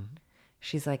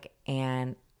 She's like,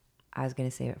 and I was going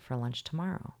to save it for lunch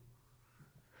tomorrow.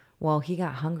 Well, he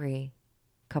got hungry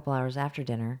a couple hours after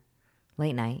dinner,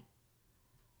 late night,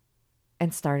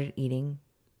 and started eating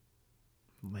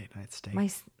Late night steak.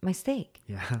 my steak.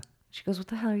 Yeah. She goes, what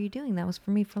the hell are you doing? That was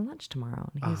for me for lunch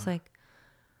tomorrow. And he's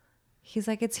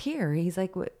like, it's here. He's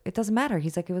like, it doesn't matter.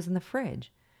 He's like, it was in the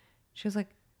fridge. She was like,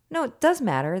 no, it does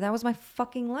matter. That was my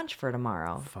fucking lunch for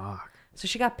tomorrow. Fuck. So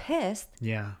she got pissed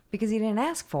Yeah. because he didn't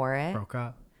ask for it. Broke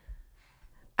up.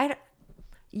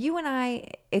 You and I,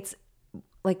 it's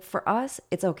like for us,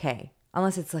 it's okay.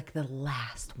 Unless it's like the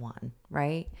last one,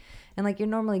 right? And like you're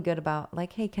normally good about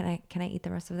like, hey, can I eat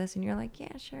the rest of this? And you're like,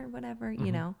 yeah, sure, whatever,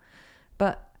 you know.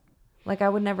 But like I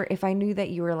would never, if I knew that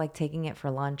you were like taking it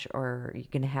for lunch or you're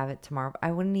gonna have it tomorrow,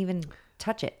 I wouldn't even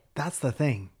touch it. That's the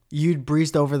thing. You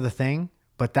breezed over the thing,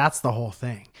 but that's the whole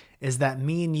thing, is that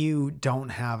me and you don't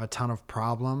have a ton of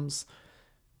problems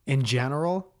in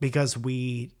general because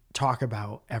we talk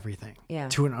about everything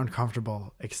to an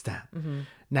uncomfortable extent.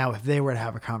 Now, if they were to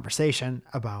have a conversation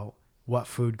about what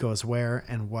food goes where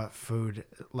and what food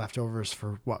leftovers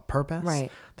for what purpose,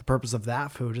 Right. the purpose of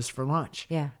that food is for lunch.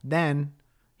 Yeah. Then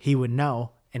he would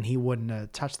know and he wouldn't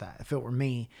have touched that. If it were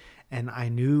me and I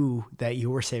knew that you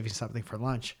were saving something for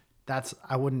lunch, that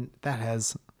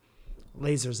has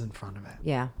lasers in front of it.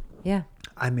 Yeah. Yeah.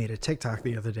 I made a TikTok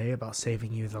the other day about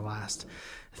saving you the last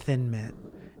Thin Mint,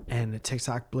 and the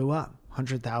TikTok blew up,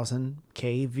 100,000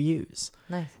 views.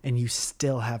 Nice. And you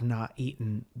still have not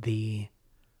eaten the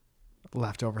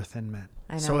leftover Thin Mint.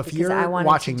 I know, So if because you're I wanted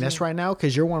watching to this do- right now,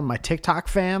 because you're one of my TikTok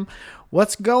fam,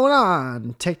 what's going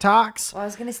on, TikToks? Well, I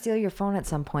was going to steal your phone at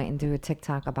some point and do a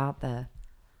TikTok about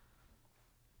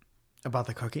About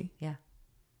the cookie? yeah.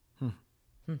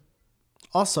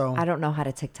 Also, I don't know how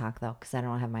to TikTok though, because I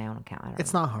don't have my own account. I don't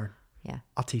it's know. not hard. Yeah.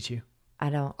 I'll teach you.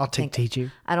 I'll teach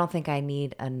you. I don't think I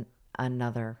need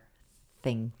another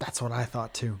thing. That's what I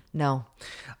thought too. No.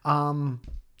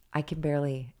 I can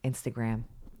barely Instagram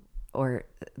or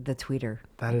the Twitter.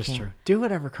 That I is can't. true. Do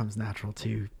whatever comes natural to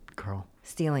you, girl.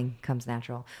 Stealing comes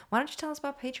natural. Why don't you tell us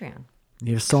about Patreon?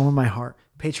 You've stolen my heart.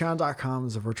 Patreon.com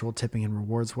is a virtual tipping and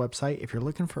rewards website. If you're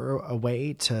looking for a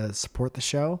way to support the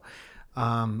show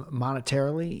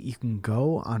monetarily, you can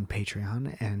go on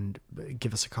Patreon and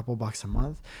give us a couple bucks a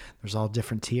month. There's all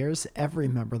different tiers. Every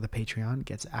member of the Patreon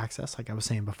gets access, like I was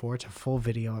saying before, to full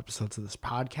video episodes of this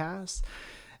podcast.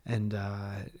 And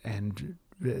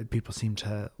people seem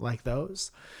to like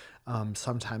those.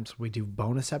 Sometimes we do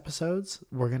bonus episodes.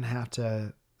 We're going to have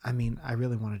to, I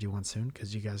really want to do one soon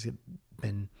because you guys have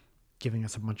been giving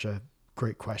us a bunch of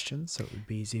great questions. So it would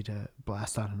be easy to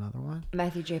blast out another one.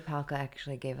 Matthew J. Palka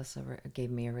actually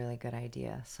gave me a really good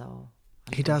idea. So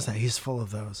He does that. He's full of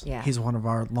those. Yeah. He's one of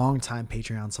our longtime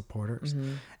Patreon supporters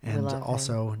and love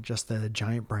also just a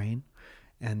giant brain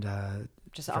and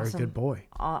just very awesome. good boy.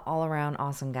 All around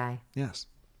awesome guy. Yes.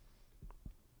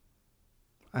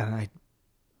 And I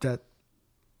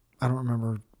don't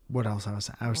remember what else I was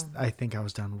saying. I think I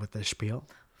was done with the spiel.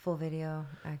 Full video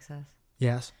access.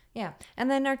 Yes. Yeah.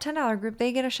 And then our $10 group,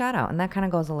 they get a shout out. And that kind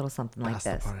of goes a little something like That's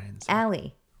the this. part I didn't say.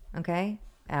 Allie. Okay.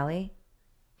 Allie.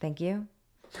 Thank you.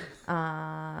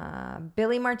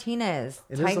 Billy Martinez.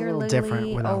 It is a Tiger little different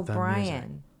Lily without the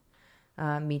O'Brien.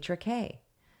 Mitra K.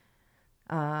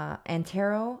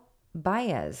 Antero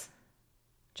Baez.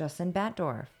 Justin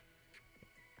Batdorf.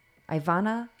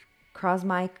 Ivana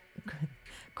Crosmike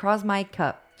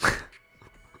Cup.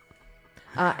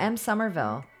 M.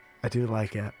 Somerville. I do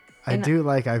like it. I do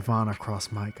like Ivana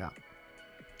Cross Mic Up.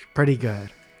 Pretty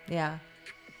good. Yeah.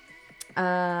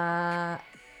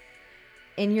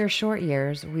 In your short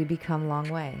years, we come long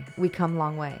way.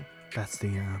 That's the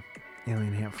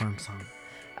Alien Ant Farm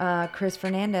song. Chris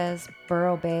Fernandez,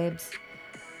 Burrow Babes,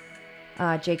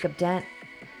 Jacob Dent,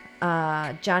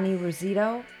 Johnny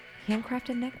Rosito,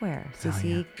 Handcrafted Neckwear,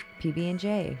 CC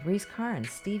PB&J, Reese Carnes,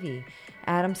 Stevie,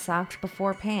 Adam Socks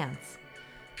Before Pants,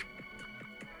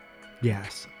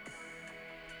 Yes.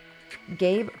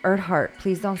 Gabe Erdhart.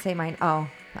 Please don't say mine. Oh,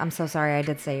 I'm so sorry. I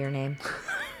did say your name.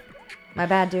 My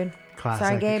bad, dude. Classic.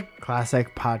 Sorry, Gabe.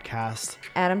 Classic podcast.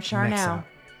 Adam Mix Charnow, up.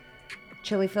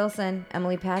 Chili Filson,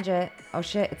 Emily Paget. Oh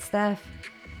shit, it's Steph.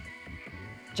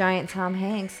 Giant Tom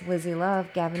Hanks, Lizzie Love,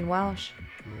 Gavin Welsh,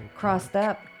 Crossed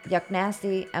Up, Yuck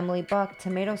Nasty, Emily Buck,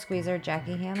 Tomato Squeezer,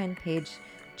 Jackie Hammond, Paige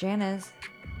Jansen.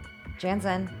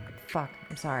 Fuck,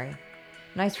 I'm sorry.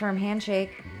 Nice Firm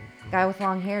Handshake, Guy with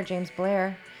Long Hair, James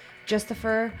Blair,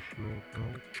 Justifer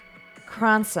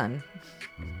Cronson.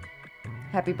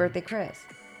 Happy birthday, Chris.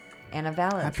 Anna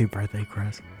Vallis. Happy birthday,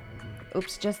 Chris.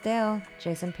 Oops, Just Dale,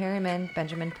 Jason Perryman,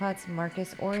 Benjamin Putz,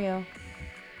 Marcus Oreo,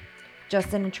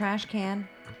 Justin and Trash Can,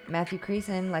 Matthew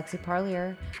Creason, Lexi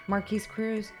Parlier, Marquise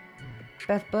Cruz,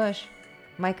 Beth Bush,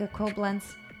 Micah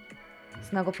Koblenz,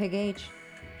 Snuggle Pig H,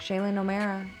 Shaylin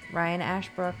O'Mara, Ryan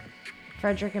Ashbrook,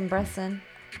 Frederick and Bresson,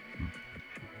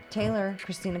 Taylor,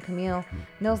 Christina Camille,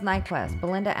 Nils Nyquist,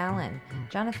 Belinda Allen,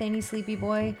 Jonathan E. Sleepy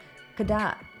Boy,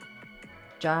 Kadat,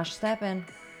 Josh Steppen,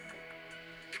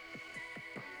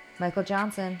 Michael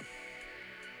Johnson,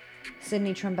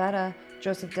 Sydney Trombetta,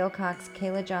 Joseph Dilcox,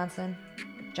 Kayla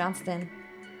Johnston,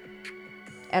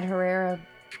 Ed Herrera,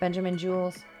 Benjamin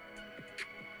Jules.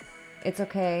 It's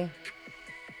okay.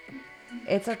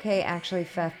 It's okay, actually,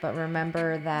 Fef, but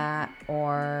remember that,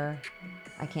 or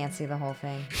I can't see the whole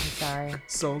thing. I'm sorry.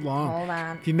 So long. Hold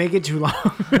on. If you make it too long.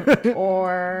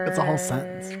 Or That's a whole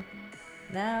sentence.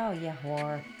 No, you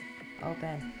whore.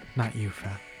 Open. Not you,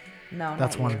 Fat. No,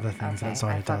 That's not one you. of the things Okay, that Zoe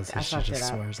I does. fucked- I Is she fucked just it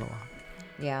up. swears a lot.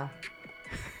 Yeah.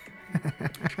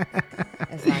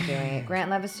 It's not doing it. Grant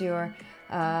Levasseur.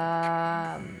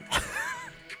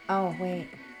 Oh, wait.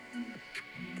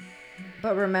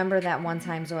 But remember that one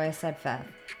time Zoya said Feth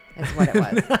is what it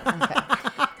was.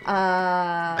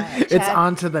 Okay. It's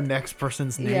on to the next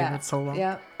person's name. Yeah. It's so long.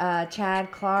 Yep.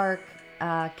 Chad Clark,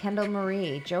 Kendall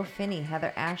Marie, Joe Finney,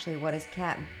 Heather Ashley, What is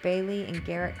Cat, Bailey, and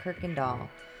Garrett Kirkendall.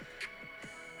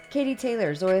 Katie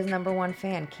Taylor, Zoya's #1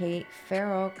 fan, Kate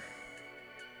Farrock,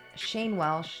 Shane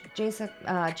Welsh, Jacob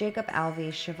Alvey,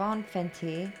 Siobhan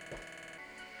Fenty,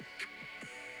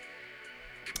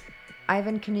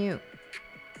 Ivan Canute,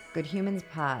 Good Humans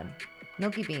Pod,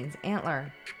 Milky Beans,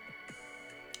 Antler,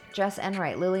 Jess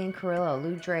Enright, Lillian Carrillo,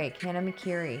 Lou Drake, Hannah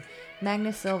McCurry,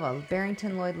 Magnus Silva,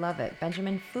 Barrington Lloyd Lovett,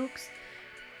 Benjamin Fuchs,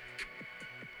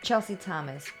 Chelsea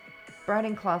Thomas,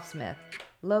 Bryden Clough Smith,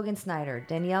 Logan Snyder,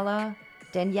 Daniello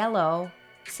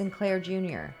Sinclair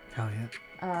Jr., Hell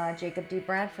yeah. Jacob D.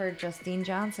 Bradford, Justine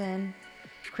Johnson,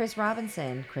 Chris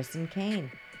Robinson, Kristen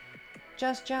Kane,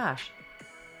 Just Josh,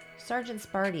 Sergeant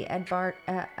Sparty, Ed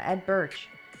Birch,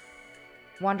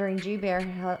 Wandering G Bear,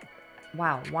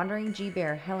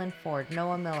 Helen Ford,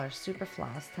 Noah Miller,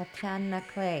 Superfloss, Tatiana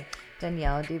Clay,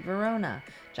 Daniela De Verona,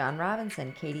 John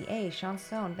Robinson, Katie A, Sean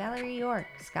Stone, Valerie York,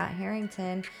 Scott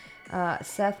Harrington,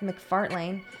 Seth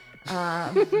McFartlane,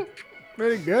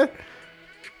 Very good.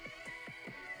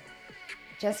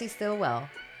 Jesse Stillwell,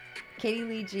 Katie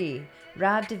Lee G,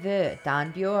 Rob DeVeux,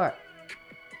 Don Bjork,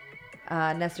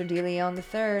 Nestor De Leon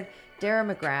III, Dara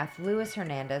McGrath, Louis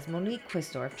Hernandez, Monique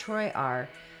Quistorf, Troy R.,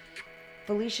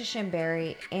 Felicia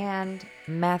Shimberry, and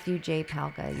Matthew J.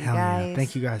 Palka. You Hell guys, yeah.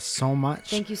 Thank you guys so much.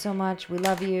 Thank you so much. We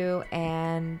love you,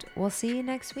 and we'll see you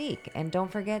next week. And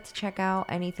don't forget to check out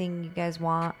anything you guys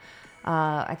want.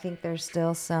 I think there's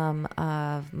still some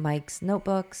of Mike's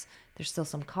notebooks. There's still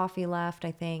some coffee left,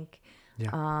 I think.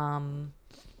 Yeah.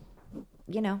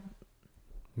 You know,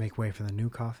 Make way for the new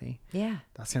coffee. yeah.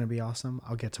 That's going to be awesome.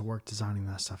 I'll get to work designing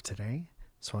that stuff today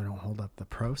so I don't hold up the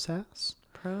process.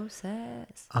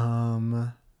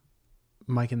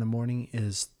 Mike in the Morning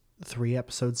is 3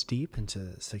 episodes deep into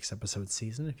 6-episode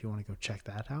season if you want to go check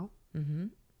that out. Mm-hmm.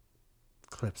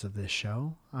 Clips of this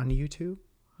show on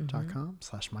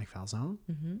youtube.com/Mike Falzone.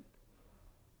 Mm-hmm.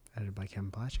 Edited by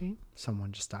Kevin Blatchy.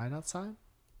 Someone just died outside.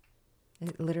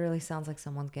 It literally sounds like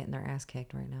someone's getting their ass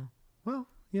kicked right now. Well,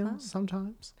 you know,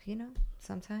 sometimes. You know,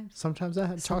 sometimes. Sometimes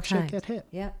that talk shit get hit.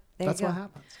 Yeah, That's you go. what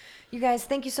happens. You guys,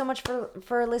 thank you so much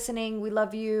for listening. We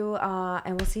love you,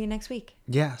 and we'll see you next week.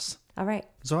 Yes. All right.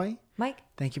 Zoe, Mike?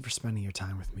 thank you for spending your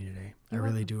time with me today. I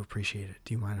really do appreciate it.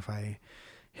 Do you mind if I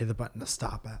hit the button to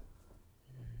stop it?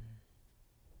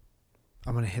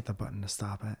 I'm going to hit the button to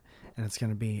stop it. And it's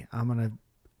going to be, I'm going to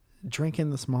drink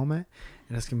in this moment,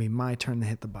 and it's going to be my turn to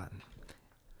hit the button.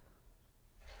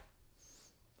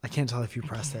 I can't tell if you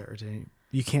pressed it or didn't.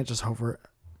 You can't just hover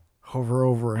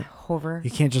over it. Hover.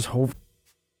 You can't just hover.